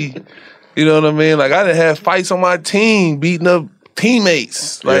 Because he... You know what I mean? Like, I done had fights on my team, beating up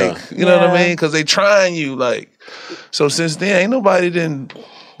teammates. Like, you know what I mean? Because they trying you, like... So since then, ain't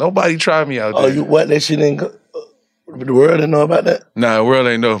nobody tried me out there. Oh, you what? That shit ain't... The world didn't know about that? Nah, the world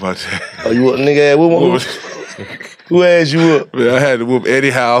ain't know about that. Oh, you whoop nigga ass whoop? Who asked you up? Man, I had to whoop Eddie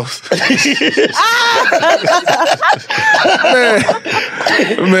House. man,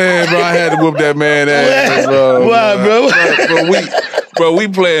 bro, I had to whoop that man ass, bro. Why, bro? We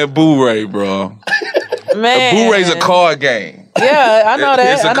playing Boo Ray, bro. Man. Boo Ray's a card game. Yeah, I know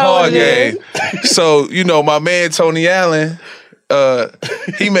that. It's a card game. So, you know, my man Tony Allen,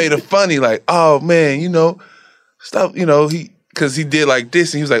 he made it funny, like, oh man, you know, stop, you know, because he did like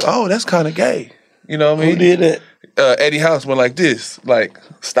this, and he was like, oh, that's kind of gay. You know what I mean? Who did that? Eddie House went like this, like,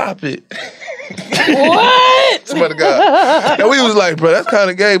 stop it. What? Swear to God. And we was like, bro, that's kind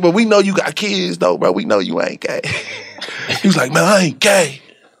of gay, but we know you got kids, though, bro. We know you ain't gay. He was like, man, I ain't gay.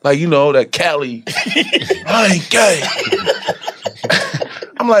 Like, you know, that Cali. I ain't gay.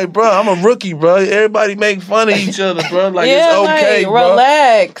 I'm like, bro, I'm a rookie, bro. Everybody make fun of each other, bro. Like, it's okay, like, bro.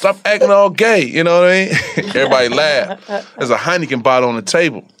 Relax. Stop acting all gay, you know what I mean? Everybody laughed. There's a Heineken bottle on the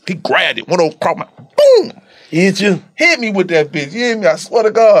table. He grabbed it, went over, across my, boom. He hit you? Hit me with that bitch. You hear me? I swear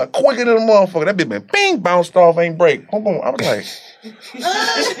to God. Quicker than a motherfucker. That bitch been bing, bounced off, ain't break. Boom, boom. I was like...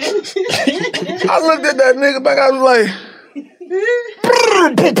 I looked at that nigga back, I was like...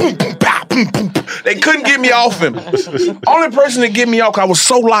 They couldn't get me off him. Only person to get me off, I was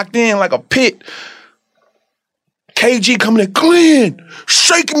so locked in like a pit. KG coming in, Glen,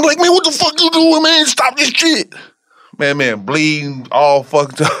 shaking me like, man, what the fuck you doing, man? Stop this shit. Man, bleeding, all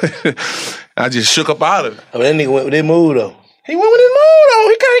fucked up. I just shook up out of it. I mean, that nigga went with that move, though. He went with his move, though.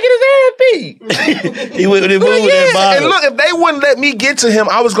 He couldn't get his ass beat. He went with his move with that bottle. And look, if they wouldn't let me get to him,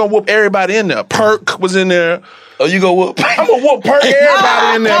 I was going to whoop everybody in there. Perk was in there. Oh, you gonna whoop? I'm gonna whoop Perk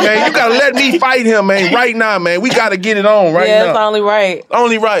everybody in there, man. You gotta let me fight him, man, right now, man. We gotta get it on right now. Yeah, it's only right.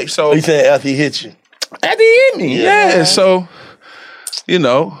 Only right, so. You saying after he hit you? After he hit me, yeah. So, you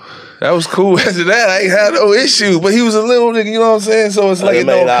know, that was cool. After that, I ain't had no issue. But he was a little nigga, you know what I'm saying? So it's like it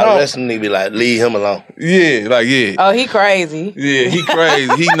don't count. The rest of them nigga be like, leave him alone. Yeah, like, yeah. Oh, he crazy. Yeah, he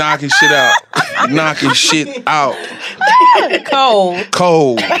crazy. He knocking shit out. Knocking shit out. Cold.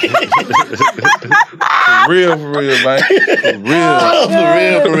 For real, man. For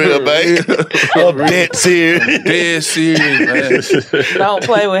real, man. I'm dead serious. Dead serious, man. Don't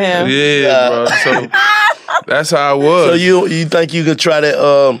play with him. Yeah, bro. So that's how I was. So you think you could try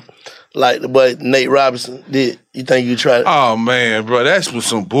that, like the boy Nate Robinson did? You think you could try that? Oh, man, bro. That's was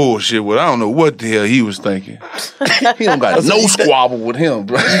some bullshit. I don't know what the hell he was thinking. He don't got no squabble with him,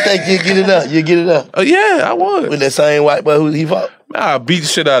 bro. You think you get it up? You get it up? Oh, yeah, I would. With that same white boy who he fought? I'll beat the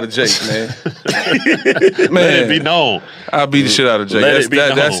shit out of Jake, man. Let it be known. I'll beat the shit out of Jake.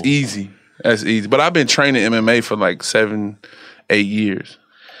 Known. That's easy. That's easy. But I've been training MMA for like 7-8 years.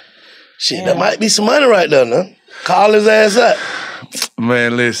 Shit, that might be some money right there, no? Call his ass up.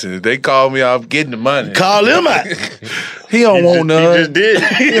 Man, listen, if they call me, I'm getting the money. Call him out. He don't want none. He just did.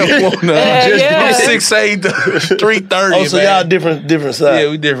 He don't want none. I'm 6'8", 330. Oh, so man. y'all different sizes. Yeah,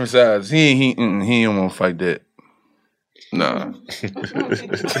 we different sizes. He don't want to fight that. Nah. He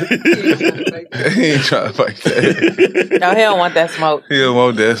ain't trying to fight that. No, he don't want that smoke. He don't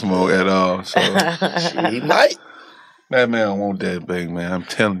want that smoke at all. So he might. That man don't want that big, man. I'm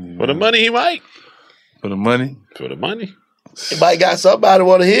telling you. For the money, he might. For the money? For the money. He might got somebody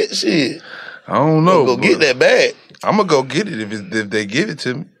want to hit shit. I don't know. Go get that bag. I'm going to go get it if they give it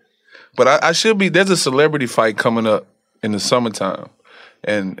to me. But I should be, there's a celebrity fight coming up in the summertime.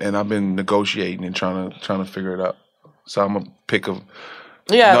 And I've been negotiating and trying to figure it out. So I'm going to pick another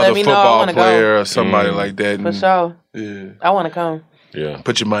football player or somebody like that. For sure. Yeah. I want to come. Yeah.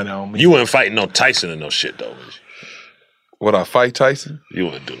 Put your money on me. You wouldn't fight no Tyson or no shit, though, would you? Would I fight Tyson? You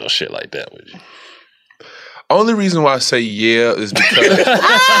wouldn't do no shit like that, would you? Only reason why I say yeah is because listen. Only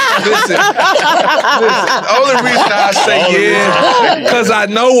reason I say yeah because I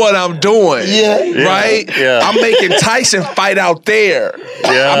know what I'm doing. Yeah. Right? Yeah. I'm making Tyson fight out there.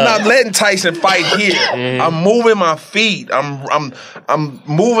 Yeah. I'm not letting Tyson fight here. I'm moving my feet. I'm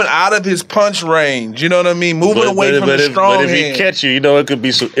moving out of his punch range. You know what I mean? Moving away from the strong But if hand. he catch you, you know it could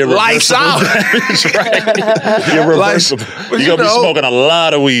be some irreversible Lights out. damage, right? Irreversible. You're going to be smoking a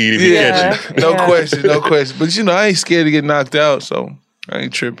lot of weed if he catch you. No question. But you know, I ain't scared to get knocked out, so I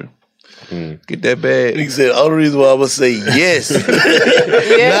ain't tripping. Get that bag. He said, the only reason why I'm going to say yes.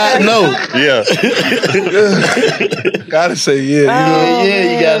 Not no. Yeah. Gotta say yeah.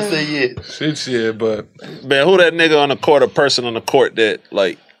 Yeah, you gotta say yeah. Shit, yeah, but Man, who that nigga on the court, a person on the court that,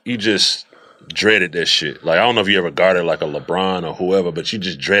 like, you just dreaded that shit? Like, I don't know if you ever guarded, like, a LeBron or whoever, but you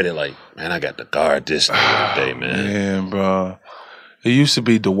just dreaded, like, man, I got to guard this nigga today, man. Man, bro. It used to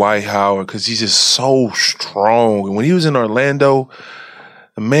be Dwight Howard because he's just so strong. And when he was in Orlando,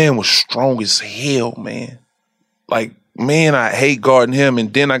 the man was strong as hell, man. Like, man, I hate guarding him.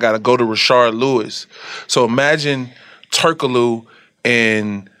 And then I got to go to Rashard Lewis. So imagine Turkoglu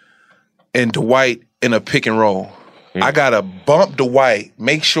and Dwight in a pick and roll. I got to bump Dwight,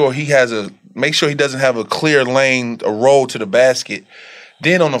 make sure he doesn't have a clear lane, a roll to the basket.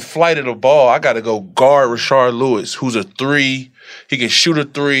 Then on the flight of the ball, I got to go guard Rashard Lewis, who's a 3. He can shoot a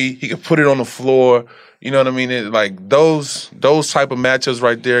 3. He can put it on the floor. You know what I mean? Like those type of matchups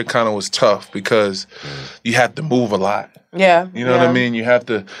right there kind of was tough because you have to move a lot. Yeah. You know what I mean? You have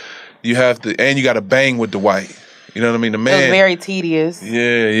to, and you got to bang with Dwight. You know what I mean? The man. It was very tedious.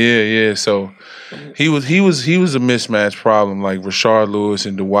 Yeah. So he was a mismatch problem, like Rashard Lewis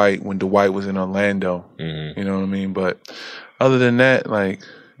and Dwight when Dwight was in Orlando. Mm-hmm. You know what I mean? But other than that, like,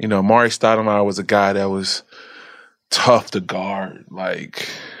 you know, Amari Stoudemire was a guy that was tough to guard, like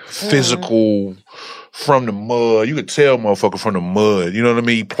physical, from the mud. You could tell motherfucker from the mud. You know what I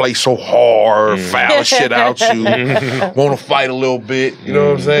mean? Play so hard, foul shit out you, want to fight a little bit. You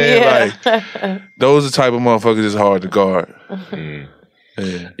know what I'm saying? Like, those are the type of motherfuckers that's hard to guard.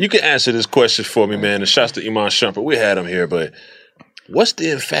 Yeah. You can answer this question for me, man. And shouts to Iman Shumpert. We had him here, but what's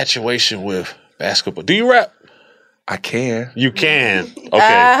the infatuation with basketball? Do you rap? I can. You can. Okay.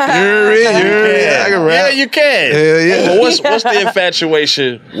 I can rap. Yeah, you can. Hell yeah. But what's the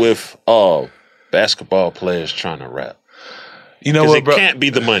infatuation with basketball players trying to rap? You know what, bro? It can't be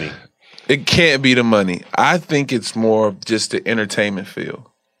the money. It can't be the money. I think it's more of just the entertainment field.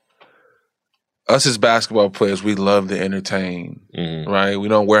 Us as basketball players, we love to entertain, right? We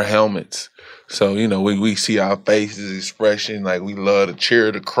don't wear helmets. So, you know, we see our faces, expression, like we love to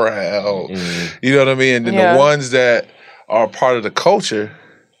cheer the crowd. You know what I mean? And then the ones that are part of the culture,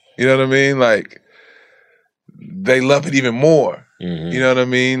 you know what I mean? Like, they love it even more. You know what I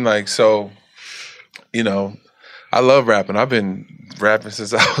mean? Like, so, you know, I love rapping. I've been rapping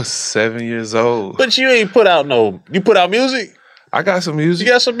since I was 7 years old. But you ain't put out you put out music? I got some music.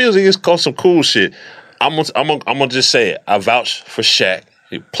 You got some music. It's called some cool shit. I'm gonna just say it. I vouch for Shaq,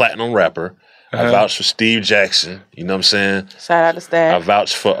 he platinum rapper. I vouch for Steve Jackson. You know what I'm saying? Shout out to Stack. I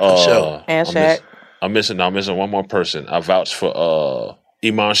vouch for and Shaq. I'm missing one more person. I vouch for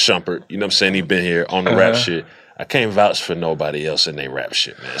Iman Shumpert. You know what I'm saying? He been here on the rap shit. I can't vouch for nobody else in their rap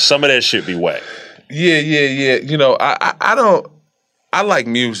shit, man. Some of that shit be whack. Yeah. You know, I like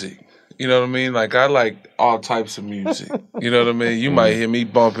music. You know what I mean? Like, I like all types of music. You know what I mean? You might hear me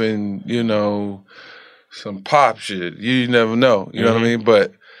bumping, you know, some pop shit. You never know. You know what I mean?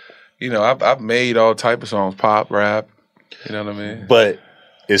 But, you know, I've made all type of songs, pop, rap. You know what I mean? But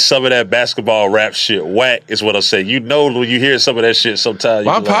is some of that basketball rap shit whack? Is what I'm saying. You know, when you hear some of that shit, sometimes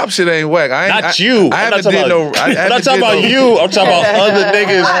my pop shit ain't whack. I'm not not talking about you. I'm talking about other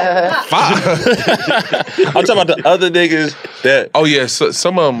niggas. I'm talking about the other niggas that. Oh yeah, so,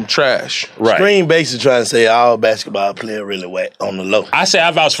 some of them trash. Right. Screen basically trying to say all basketball players really whack on the low. I say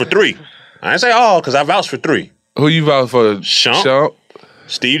I vouch for 3. I ain't say all because I vouch for 3. Who you vouch for? Shump,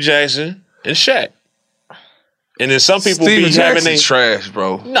 Steve Jackson, and Shaq. And then some people Steve be Jackson's having trash,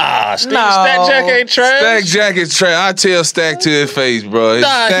 bro. Nah, Stack Jack ain't trash. Stack Jack is trash. I tell Stack to his face, bro.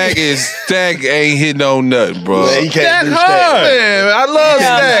 Stack ain't hitting on nothing, bro. Man, he can't do hard. Man, I love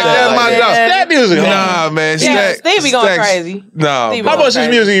Stack. That's my dog. Stack music hard. Nah, man. Stack. Steve be going crazy. Nah. How much his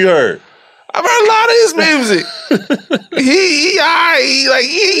music you heard? I've heard a lot of his music.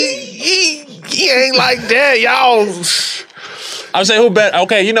 he ain't like that, y'all. I'm saying who bet?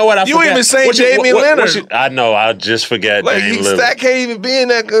 Okay, you know what? You even say Damian Lillard. I know. I just forgot. Like Damian Lillard. Stack can't even be in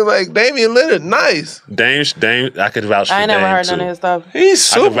that good. Like Damian Lillard, nice. Dame. I could vouch for Dame. I ain't never heard too. none of his stuff. He's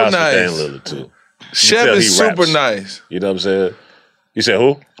super I could vouch nice. for Dame Lillard too. Shep is super nice. You know what I'm saying? You said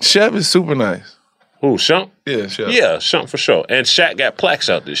who? Shep is super nice. Who? Shump? Yeah, Shep. Yeah, Shump for sure. And Shaq got plaques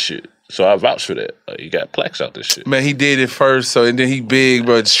out this shit. So I vouch for that. He got plaques out this shit. Man, he did it first, and then he big,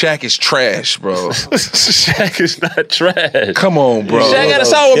 bro. Shaq is trash, bro. Shaq is not trash. Come on, bro. Shaq got a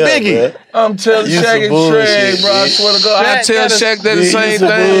song with Biggie. I'm telling you, Shaq is trash, bro. I swear to God. I tell Shaq that the same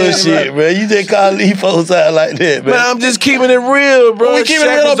thing. Bullshit, bro. You just call these folks out like that, man. Man, I'm just keeping it real, bro. We keeping it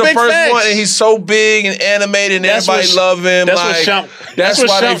Shaq real was the big first facts. one, and he's so big and animated, and everybody love him. That's like, what Shump. That's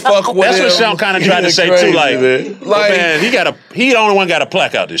why they fuck with him. That's what Shump kind of tried to say Crazy, too. Like, man. man, he the only one got a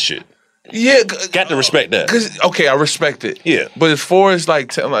plaque out this shit. Yeah, got to respect that. Okay, I respect it. Yeah, but as far as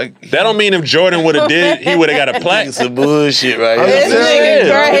like that don't mean if Jordan would have did it, he would have got a plaque. It's some bullshit, right?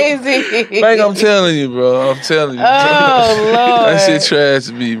 Crazy. Like I'm telling you, bro. I'm telling you. Oh Lord, that shit trash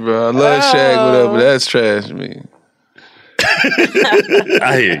to me, bro. I love Shaq, whatever. That's trash to me.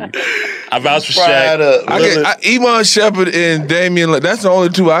 I hear you. I vouch for Shaq. Iman Shumpert and Damian Lillard, that's the only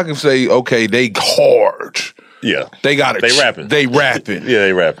two I can say, okay, they hard. Yeah. They got it. They rapping. They rapping. Yeah,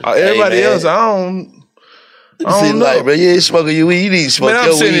 they rapping. Everybody else, I don't know. Like, bro, you ain't smoking your weed. You need to smoke man,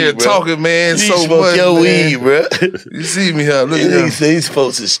 your I'm sitting weed, here bro. talking, man, you so smoke much, your man. weed, bro. You see me here. Look at these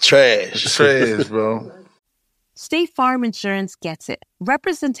folks is trash. Trash, bro. State Farm Insurance gets it.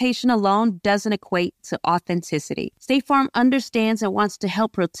 Representation alone doesn't equate to authenticity. State Farm understands and wants to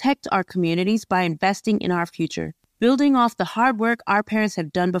help protect our communities by investing in our future. Building off the hard work our parents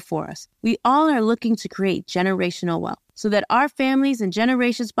have done before us, we all are looking to create generational wealth so that our families and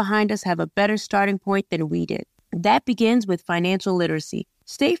generations behind us have a better starting point than we did. That begins with financial literacy.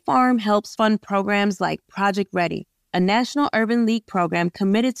 State Farm helps fund programs like Project Ready, a National Urban League program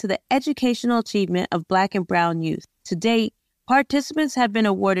committed to the educational achievement of Black and Brown youth. To date, Participants have been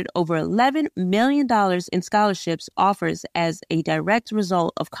awarded over $11 million in scholarships offers as a direct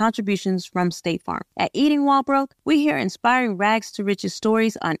result of contributions from State Farm. At Eating While Broke, we hear inspiring rags to riches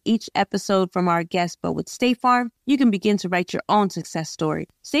stories on each episode from our guests, but with State Farm, you can begin to write your own success story.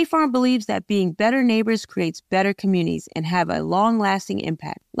 State Farm believes that being better neighbors creates better communities and have a long-lasting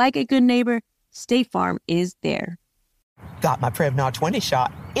impact. Like a good neighbor, State Farm is there. Got my Prevnar 20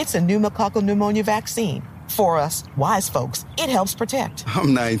 shot. It's a pneumococcal pneumonia vaccine. For us, wise folks, it helps protect.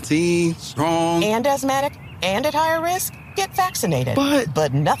 I'm 19, strong. And asthmatic, and at higher risk. Get vaccinated.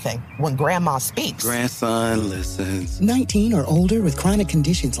 But nothing when grandma speaks. Grandson listens. 19 or older with chronic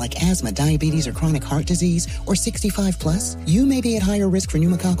conditions like asthma, diabetes, or chronic heart disease, or 65 plus, you may be at higher risk for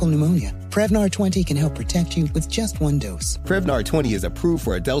pneumococcal pneumonia. Prevnar 20 can help protect you with just one dose. Prevnar 20 is approved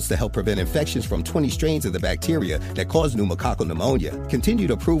for adults to help prevent infections from 20 strains of the bacteria that cause pneumococcal pneumonia.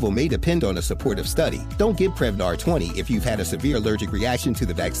 Continued approval may depend on a supportive study. Don't give Prevnar 20 if you've had a severe allergic reaction to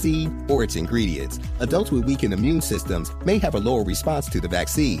the vaccine or its ingredients. Adults with weakened immune systems may have a lower response to the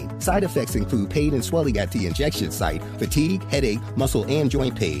vaccine. Side effects include pain and swelling at the injection site, fatigue, headache, muscle, and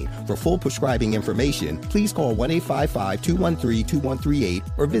joint pain. For full prescribing information, please call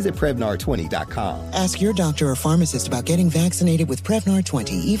 1-855-213-2138 or visit Prevnar20.com. Ask your doctor or pharmacist about getting vaccinated with Prevnar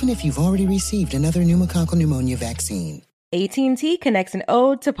 20, even if you've already received another pneumococcal pneumonia vaccine. AT&T connects an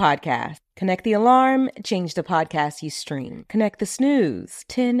ode to podcast. Connect the alarm, change the podcast you stream. Connect the snooze,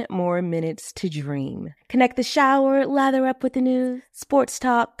 10 more minutes to dream. Connect the shower, lather up with the news, sports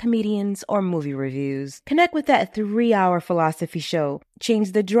talk, comedians, or movie reviews. Connect with that 3-hour philosophy show.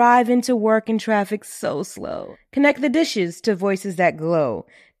 Change the drive into work and traffic so slow. Connect the dishes to voices that glow.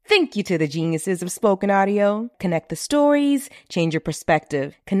 Thank you to the geniuses of spoken audio. Connect the stories, change your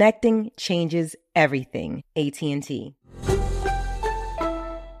perspective. Connecting changes everything. AT&T.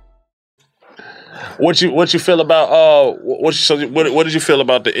 What you feel about what did you feel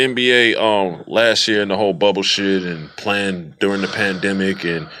about the NBA last year and the whole bubble shit and playing during the pandemic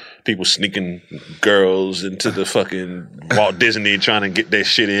and people sneaking girls into the fucking Walt Disney trying to get their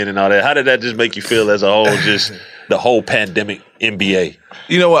shit in and all that? How did that just make you feel as a whole, just the whole pandemic NBA?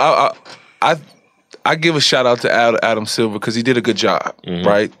 You know what, I give a shout out to Adam Silver because he did a good job,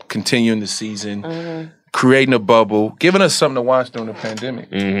 right? Continuing the season. Creating a bubble, giving us something to watch during the pandemic.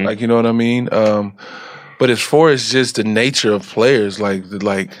 Like, you know what I mean? But as far as just the nature of players, like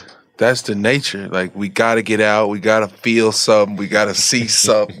that's the nature. Like, we got to get out. We got to feel something. We got to see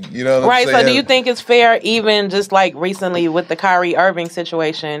something. You know what I'm saying? So do you think it's fair, even just like recently with the Kyrie Irving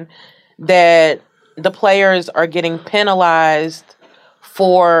situation, that the players are getting penalized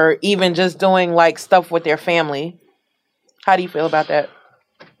for even just doing like stuff with their family? How do you feel about that?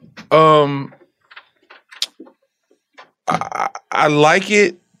 I like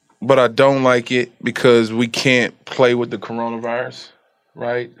it, but I don't like it because we can't play with the coronavirus,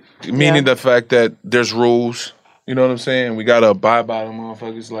 right? Meaning the fact that there's rules, you know what I'm saying? We got to abide by them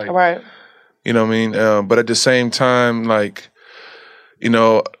motherfuckers. Like, right. You know what I mean? But at the same time, like, you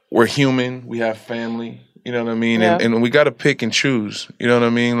know, we're human. We have family, you know what I mean? Yeah. And we got to pick and choose, you know what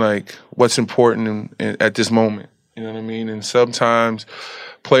I mean? Like, what's important at this moment, you know what I mean? And sometimes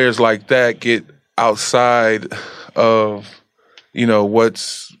players like that get outside of, you know,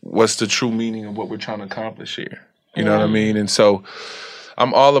 what's the true meaning of what we're trying to accomplish here. You know what I mean? And so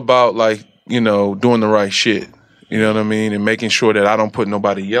I'm all about, like, you know, doing the right shit. You know what I mean? And making sure that I don't put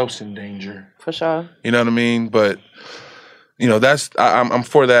nobody else in danger. For sure. You know what I mean? But, you know, I'm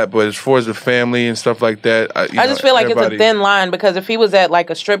for that. But as far as the family and stuff like that, I just feel like it's a thin line, because if he was at like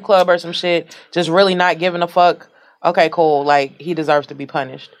a strip club or some shit, just really not giving a fuck, okay, cool. Like, he deserves to be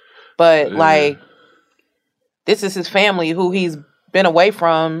punished. But like, this is his family who he's been away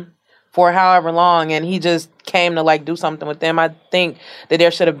from for however long, and he just came to like do something with them. I think that there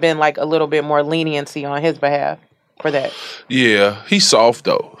should have been like a little bit more leniency on his behalf for that. Yeah, he's soft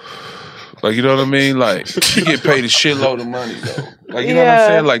though. Like, you know what I mean? Like, he get paid a shitload of money though. Like, you know what I'm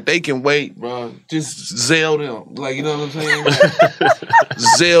saying? Like, they can wait, bro. Just Zell them. Like, you know what I'm saying? Like,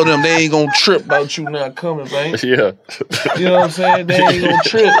 Zell them. They ain't gonna trip about you not coming, man. Yeah. You know what I'm saying? They ain't gonna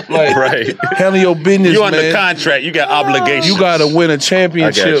trip. Like, right. Handle your business, you man. You under contract. You got obligations. You gotta win a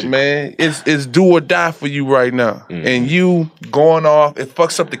championship, man. It's do or die for you right now. And you going off, it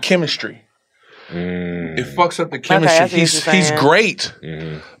fucks up the chemistry. It fucks up the chemistry. Okay, he's great.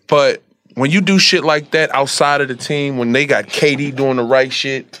 But when you do shit like that outside of the team, when they got KD doing the right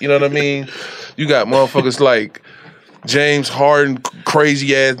shit, you know what I mean? You got motherfuckers like James Harden,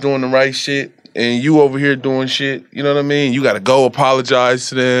 crazy ass, doing the right shit, and you over here doing shit, you know what I mean? You got to go apologize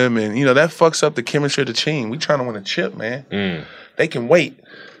to them, and, you know, that fucks up the chemistry of the team. We trying to win a chip, man. They can wait.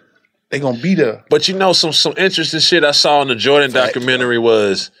 they gonna be there. But you know, some interesting shit I saw in the Jordan documentary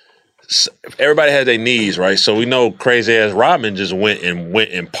was everybody had their needs, right? So we know crazy ass Rodman just went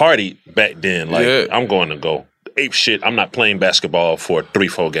and partied back then. Like I'm going to go ape shit. I'm not playing basketball for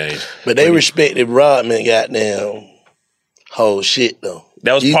 3-4 games. But they respected Rodman goddamn whole shit though.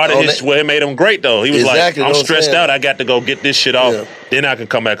 That was part of what made him great, though. He was like, I'm stressed out. I got to go get this shit off. Yeah. Then I can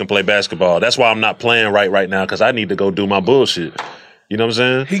come back and play basketball. That's why I'm not playing right now, because I need to go do my bullshit. You know what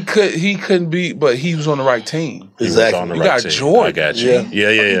I'm saying? He couldn't be, but he was on the right team. Exactly. You got Jordan. I got you. Yeah.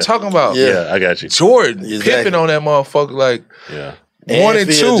 What you talking about? Yeah, I got you. Jordan. Pippin on that motherfucker like 1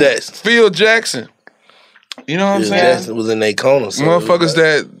 and 2. Phil Jackson. You know what I'm saying? Jackson was in their corner. So motherfuckers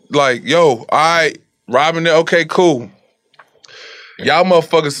that like, yo, all right, Robin, okay, cool. Y'all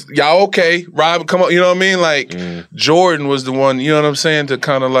motherfuckers, y'all okay? Rob, come on, you know what I mean? Like, Jordan was the one, you know what I'm saying, to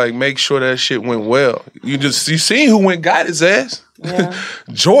kind of like make sure that shit went well. You seen who went got his ass? Yeah.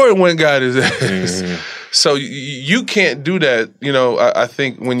 Jordan went got his ass. So you can't do that, you know, I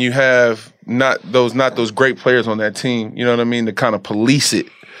think when you have not those great players on that team, you know what I mean, to kind of police it.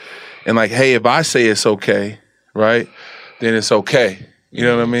 And like, hey, if I say it's okay, right, then it's okay. You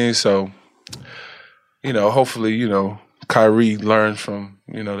know what I mean? So, you know, hopefully, you know, Kyrie learns from,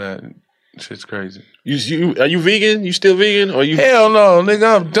 you know, that shit's crazy. Are you vegan? You still vegan? Or you? Hell no,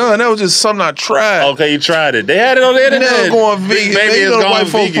 nigga, I'm done. That was just something I tried. Okay, you tried it. They had it on the internet. Never going vegan. Maybe you know white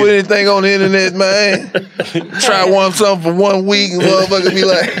folks put anything on the internet, man. Try something for 1 week and motherfucker be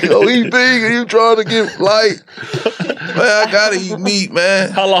like, yo, eat vegan, you trying to get light. Man, I gotta eat meat, man.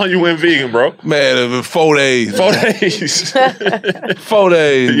 How long you went vegan, bro? Man, it was 4 days. 4 days. 4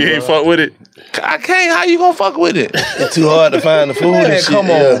 days. You ain't fuck with it? I can't. How you gonna fuck with it? It's too hard to find the food and shit. Come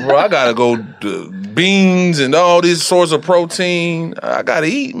on, bro. I gotta go beans and all these sorts of protein. I gotta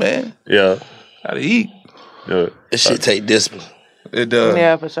eat, man. Yeah. Gotta eat. Yeah. This shit take discipline. It does.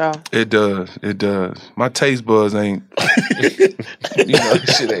 Yeah, for sure. It does. It does. My taste buds ain't. You know,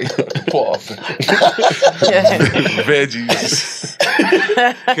 shit ain't pork. Veggies.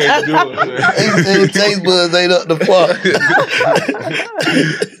 Can't do it. Taste buds ain't up to par.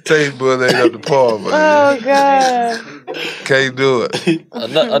 Taste buds ain't up to par, man. Oh God. Can't do it.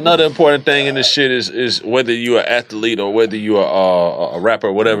 Another important thing in this shit is whether you're an athlete or whether you're a rapper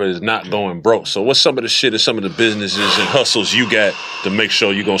or whatever is not going broke. So what's some of the shit and some of the businesses and hustles you got to make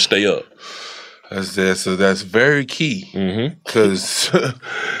sure you're gonna stay up? That's very key. Because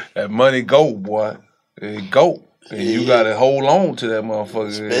that money go, boy. It go. And you gotta hold on to that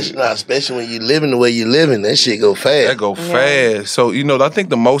motherfucker. Especially when you living the way you living, that shit go fast. That go fast. So, you know, I think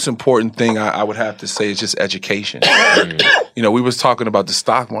the most important thing I would have to say is just education. You know, we was talking about the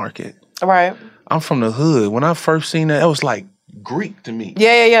stock market. Right. I'm from the hood. When I first seen that, it was like Greek to me.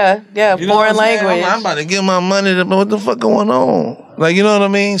 Yeah. You know foreign language. I'm about to give my money to what the fuck going on? Like, you know what I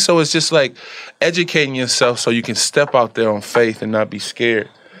mean? So it's just like educating yourself so you can step out there on faith and not be scared.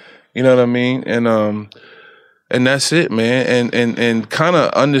 You know what I mean? And that's it, man. And kind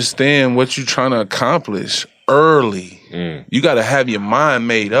of understand what you're trying to accomplish early. You got to have your mind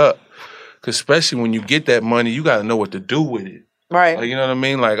made up. Because especially when you get that money, you got to know what to do with it. Right. Like, you know what I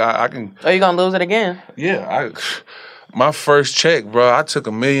mean? Like, I can... Are you going to lose it again? Yeah. My first check, bro, I took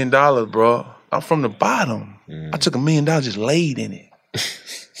 $1 million, bro. I'm from the bottom. I took $1 million just laid in it.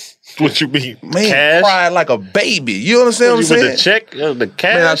 What you mean? Man, cash? Cried like a baby. You understand what I'm saying? With the check? The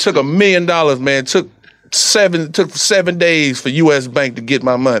cash? Man, I took $1 million, man. Took 7 days for U.S. Bank to get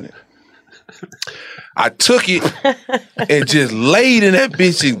my money. I took it and just laid in that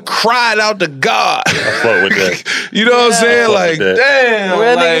bitch and cried out to God. I fuck with that. You know what I'm saying? Like, damn.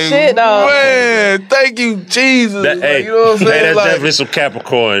 Real nigga shit, though. Man, thank you, Jesus. That, like, you know what I'm saying? That's like, definitely some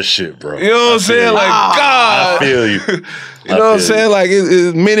Capricorn shit, bro. You know what I'm saying? Like, God. I feel you. You know what I'm saying? Like,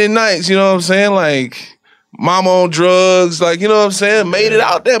 it's many nights, you know what I'm saying? Like, mama on drugs, like, you know what I'm saying? Made it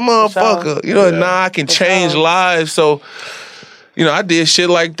out that motherfucker. You know, now I can change lives. So, you know, I did shit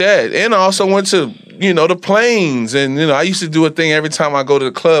like that. And I also went to, you know, the planes. And, you know, I used to do a thing every time I go to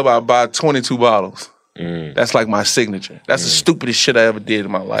the club, I buy 22 bottles. That's like my signature. That's the stupidest shit I ever did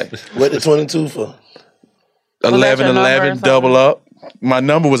in my life. What the 22 for? 11, double up. My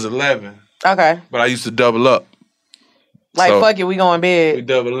number was 11. Okay. But I used to double up. Like, so, fuck it, we going big. We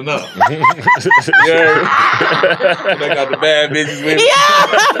doubling up. Yeah. They got the bad bitches with me. Yeah.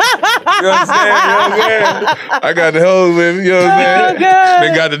 You know what I'm saying? I got the hoes with me. You know what I'm saying?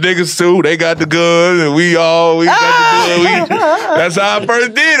 They got the niggas too. They got the guns, and we got the gun. That's how I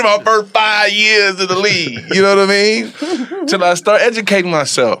first did it. My first 5 years in the league. You know what I mean? Till I start educating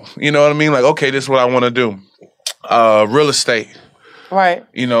myself. You know what I mean? Like, okay, this is what I want to do. Real estate. Right.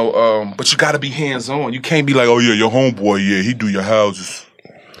 You know, but you got to be hands-on. You can't be like, oh, yeah, your homeboy, yeah, he do your houses.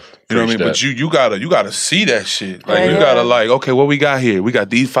 You know what I mean? That. But you gotta see that shit. Like you gotta like, okay, what we got here? We got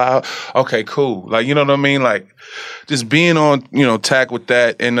these 5. Okay, cool. Like, you know what I mean? Like just being on, tack with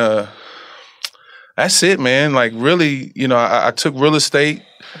that, and that's it, man. Like really, I took real estate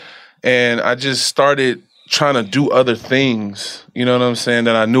and I just started trying to do other things, you know what I'm saying,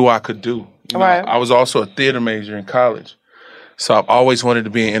 that I knew I could do. Right. I was also a theater major in college. So I've always wanted to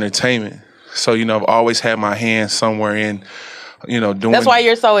be in entertainment. So, I've always had my hands somewhere in, doing. That's why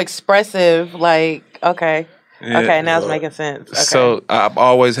you're so expressive. Like, okay. Okay, now it's making sense. Okay. So I've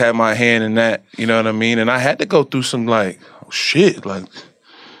always had my hand in that, you know what I mean? And I had to go through some like, oh, shit, like,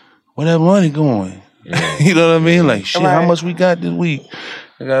 where that money going? You know what I mean? Like, shit, how much we got this week?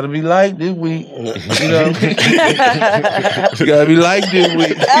 I gotta be light this week. You know what I mean? You gotta be light this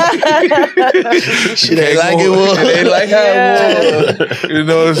week. Shit ain't like it was. It ain't like how it was. You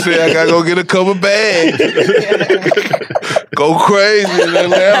know what I'm saying? I gotta go get a couple bags. Go crazy in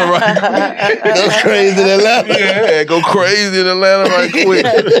Atlanta right Go crazy in Atlanta. Yeah, go crazy in Atlanta right quick.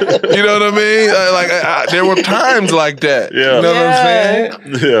 You know what I mean? There were times like that. Yeah. You know what I'm saying?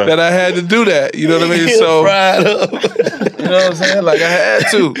 Yeah. That I had to do that. You know what I mean? So, fried up. you know what I'm saying? Like I had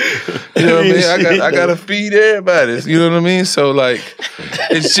to. You know what I mean? I gotta feed everybody. You know what I mean? So like,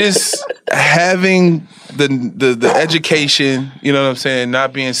 it's just having the education. You know what I'm saying?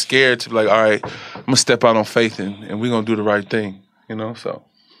 Not being scared to be like, all right, I'm gonna step out on faith and we're gonna do the right thing. You know? So.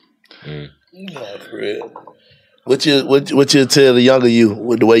 Yeah, for real. What you tell the younger you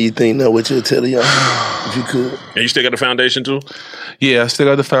with the way you think now? What you tell the younger if you could? And you still got the foundation too? Yeah, I still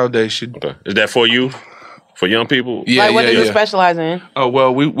got the foundation. Okay. Is that for you? For young people? Yeah, like, what do you specialize in? Oh,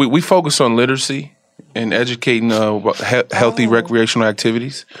 well, we focus on literacy and educating healthy recreational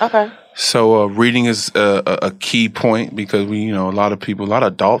activities. Okay. So reading is a key point because a lot of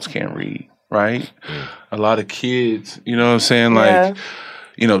adults can't read, right? A lot of kids, you know what I'm saying? Like,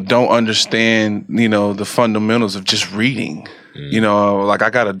 don't understand, the fundamentals of just reading. Like I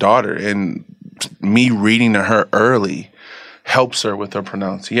got a daughter and me reading to her early helps her with her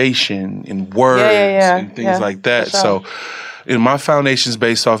pronunciation and words and things like that. Sure. So, my foundation's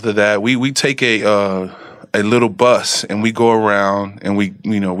based off of that. We take a little bus and we go around and we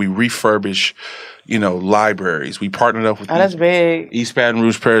refurbish, libraries. We partnered up with that's big. East Baton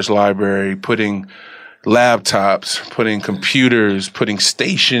Rouge Parish Library, putting laptops, putting computers, putting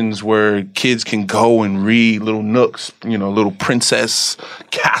stations where kids can go and read, little nooks, little princess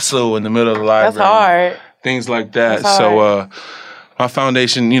castle in the middle of the library. That's hard. Things like that. So my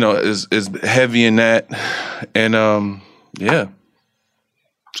foundation, is heavy in that. And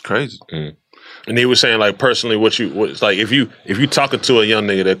it's crazy. And he was saying, like, personally, what's like if you talking to a young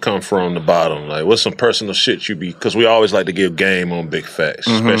nigga that come from the bottom, like, what's some personal shit you be? Because we always like to give game on big facts,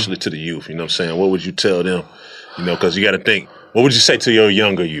 especially to the youth. You know what I'm saying? What would you tell them? Because you got to think. What would you say to your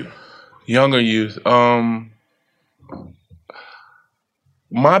younger youth? Younger youth.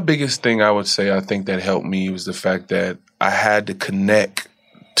 My biggest thing I would say, I think that helped me was the fact that I had to connect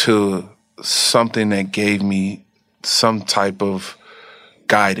to something that gave me some type of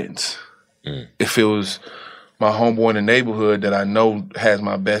guidance. If it was my homeboy in the neighborhood that I know has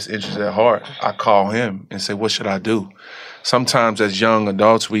my best interest at heart, I call him and say, what should I do? Sometimes as young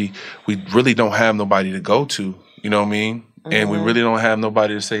adults, we really don't have nobody to go to, you know what I mean? And we really don't have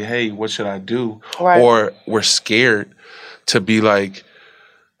nobody to say, hey, what should I do? Right. Or we're scared to be like,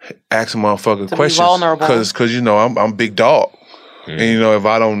 ask a motherfucker To questions. be vulnerable. Because I'm big dog. And, if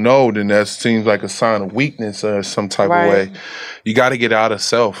I don't know, then that seems like a sign of weakness or some type of way. You got to get out of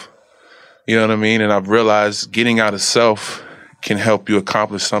self. You know what I mean? And I've realized getting out of self can help you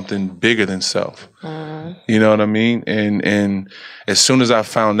accomplish something bigger than self. You know what I mean? And as soon as I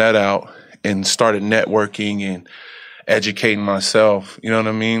found that out and started networking and educating myself, you know what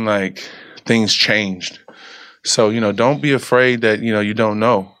I mean? Like, things changed. So, don't be afraid that, you don't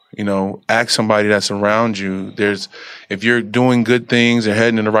know. Ask somebody that's around you. If you're doing good things and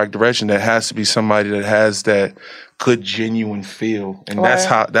heading in the right direction, there has to be somebody that has that good, genuine feel. And that's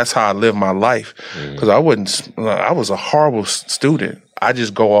how I live my life. Because I was a horrible student. I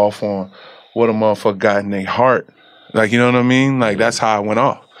just go off on what a motherfucker got in their heart. Like, you know what I mean? Like, that's how I went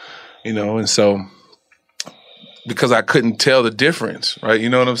off. And so, because I couldn't tell the difference, right? You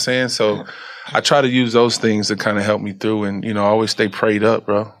know what I'm saying? So I try to use those things to kind of help me through and, always stay prayed up,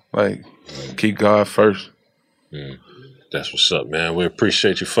 bro. Like, keep God first. That's what's up, man. We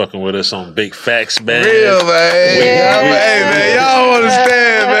appreciate you fucking with us on Big Facts, man. Real, man. Hey, man, y'all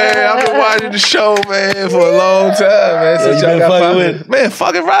understand, man. I've been watching the show, man, for a long time, man. Since y'all got fucking with. Man,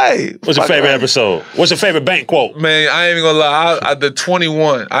 fucking right. What's your favorite episode? What's your favorite bank quote? Man, I ain't even gonna lie. The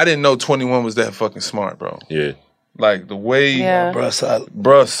 21. I didn't know 21 was that fucking smart, bro. Yeah. Like the way,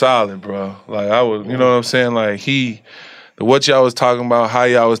 bruh solid, bro. Like I was, you know what I'm saying? Like what y'all was talking about, how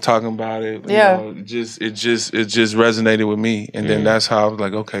y'all was talking about it, you know, it just resonated with me, and then that's how I was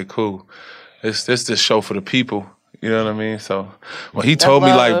like, okay, cool. It's this show for the people. You know what I mean? So when he told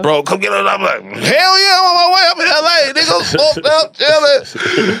me, like, bro, come get it, I'm like, hell yeah, I'm on my way. I'm in LA. Niggas smoked out, chilling.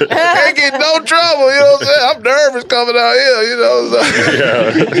 Can't get no trouble. You know what I'm saying? I'm nervous coming out here. You know what I'm saying?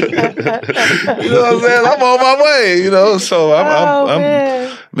 You know what I'm saying? I'm on my way. You know, so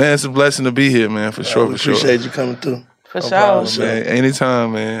I'm man, it's a blessing to be here, man, for sure. Appreciate you coming through. For no sure. Problem, man.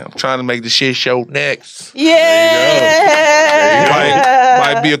 Anytime, man. I'm trying to make the shit show next. Yeah.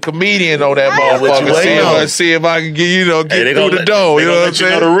 Might be a comedian on that motherfucker. See if I can get through the door. You know what I'm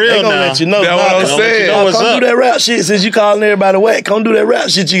saying? They gonna let you know. That's what I'm saying. Come do that rap shit since you calling everybody whack. Come do that rap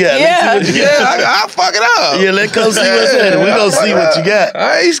shit you got. I'll fuck it up. Yeah, let's come see what's happening. We gonna see what you got.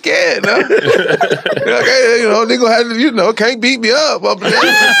 I ain't scared, no. They gonna have to, can't beat me up there.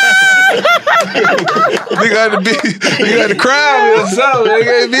 Nigga had to cry me or something. They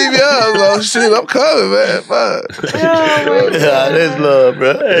can't beat me up. So shit, I'm coming, man. Fuck. That's love,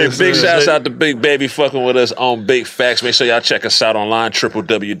 bro. Hey, big shouts out to Big Baby fucking with us on Big Facts. Make sure y'all check us out online,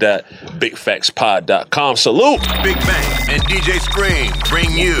 www.bigfactspod.com. Salute. Big Bang and DJ Scream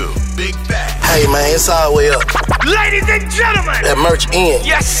bring you Big Facts. Hey, man, it's all the way up. Ladies and gentlemen. That merch in.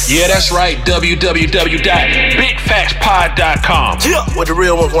 Yes. Yeah, that's right. www.bigfactspod.com. Yeah, with the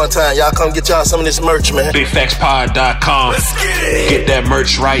real ones one time. Y'all come get y'all some of this merch, man. Bigfactspod.com. Let's get it. Get that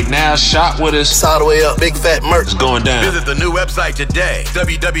merch right now. Shop with us. It's all the way up. Big Fat merch. It's going down. Visit the new website today.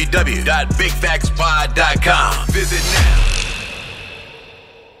 www.bigfactspod.com. Visit now.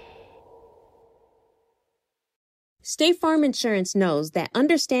 State Farm Insurance knows that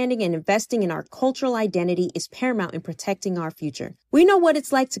understanding and investing in our cultural identity is paramount in protecting our future. We know what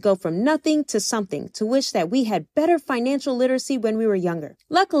it's like to go from nothing to something, to wish that we had better financial literacy when we were younger.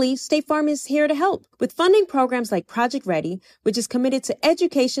 Luckily, State Farm is here to help with funding programs like Project Ready, which is committed to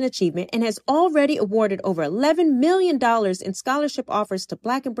education achievement and has already awarded over $11 million in scholarship offers to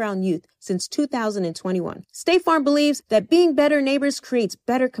Black and Brown youth since 2021. State Farm believes that being better neighbors creates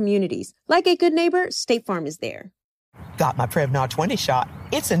better communities. Like a good neighbor, State Farm is there. Got my Prevnar 20 shot.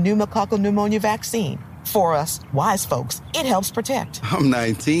 It's a pneumococcal pneumonia vaccine. For us, wise folks, it helps protect. I'm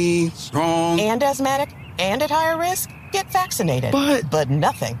 19, strong. And asthmatic, and at higher risk? Get vaccinated. But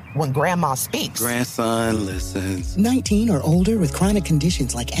nothing when grandma speaks. Grandson listens. 19 or older with chronic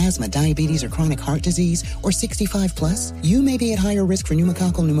conditions like asthma, diabetes, or chronic heart disease, or 65 plus, you may be at higher risk for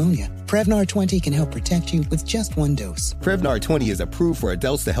pneumococcal pneumonia. Prevnar 20 can help protect you with just one dose. Prevnar 20 is approved for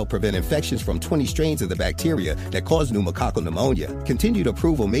adults to help prevent infections from 20 strains of the bacteria that cause pneumococcal pneumonia. Continued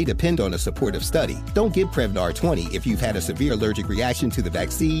approval may depend on a supportive study. Don't give Prevnar 20 if you've had a severe allergic reaction to the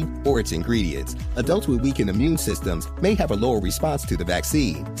vaccine or its ingredients. Adults with weakened immune systems may have a lower response to the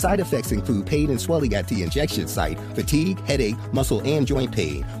vaccine. Side effects include pain and swelling at the injection site, fatigue, headache, muscle, and joint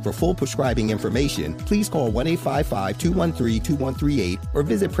pain. For full prescribing information, please call 1-855-213-2138 or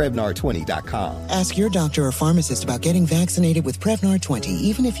visit Prevnar20.com. Ask your doctor or pharmacist about getting vaccinated with Prevnar 20,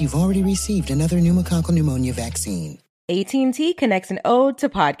 even if you've already received another pneumococcal pneumonia vaccine. AT&T connects an ode to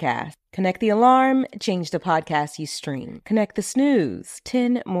podcast. Connect the alarm, change the podcast you stream. Connect the snooze,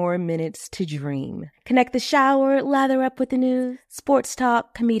 10 more minutes to dream. Connect the shower, lather up with the news, sports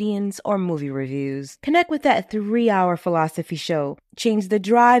talk, comedians, or movie reviews. Connect with that 3-hour philosophy show. Change the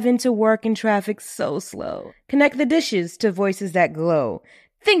drive into work and traffic so slow. Connect the dishes to voices that glow.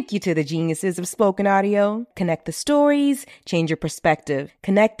 Thank you to the geniuses of spoken audio. Connect the stories, change your perspective.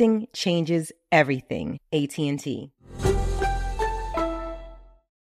 Connecting changes everything. AT&T.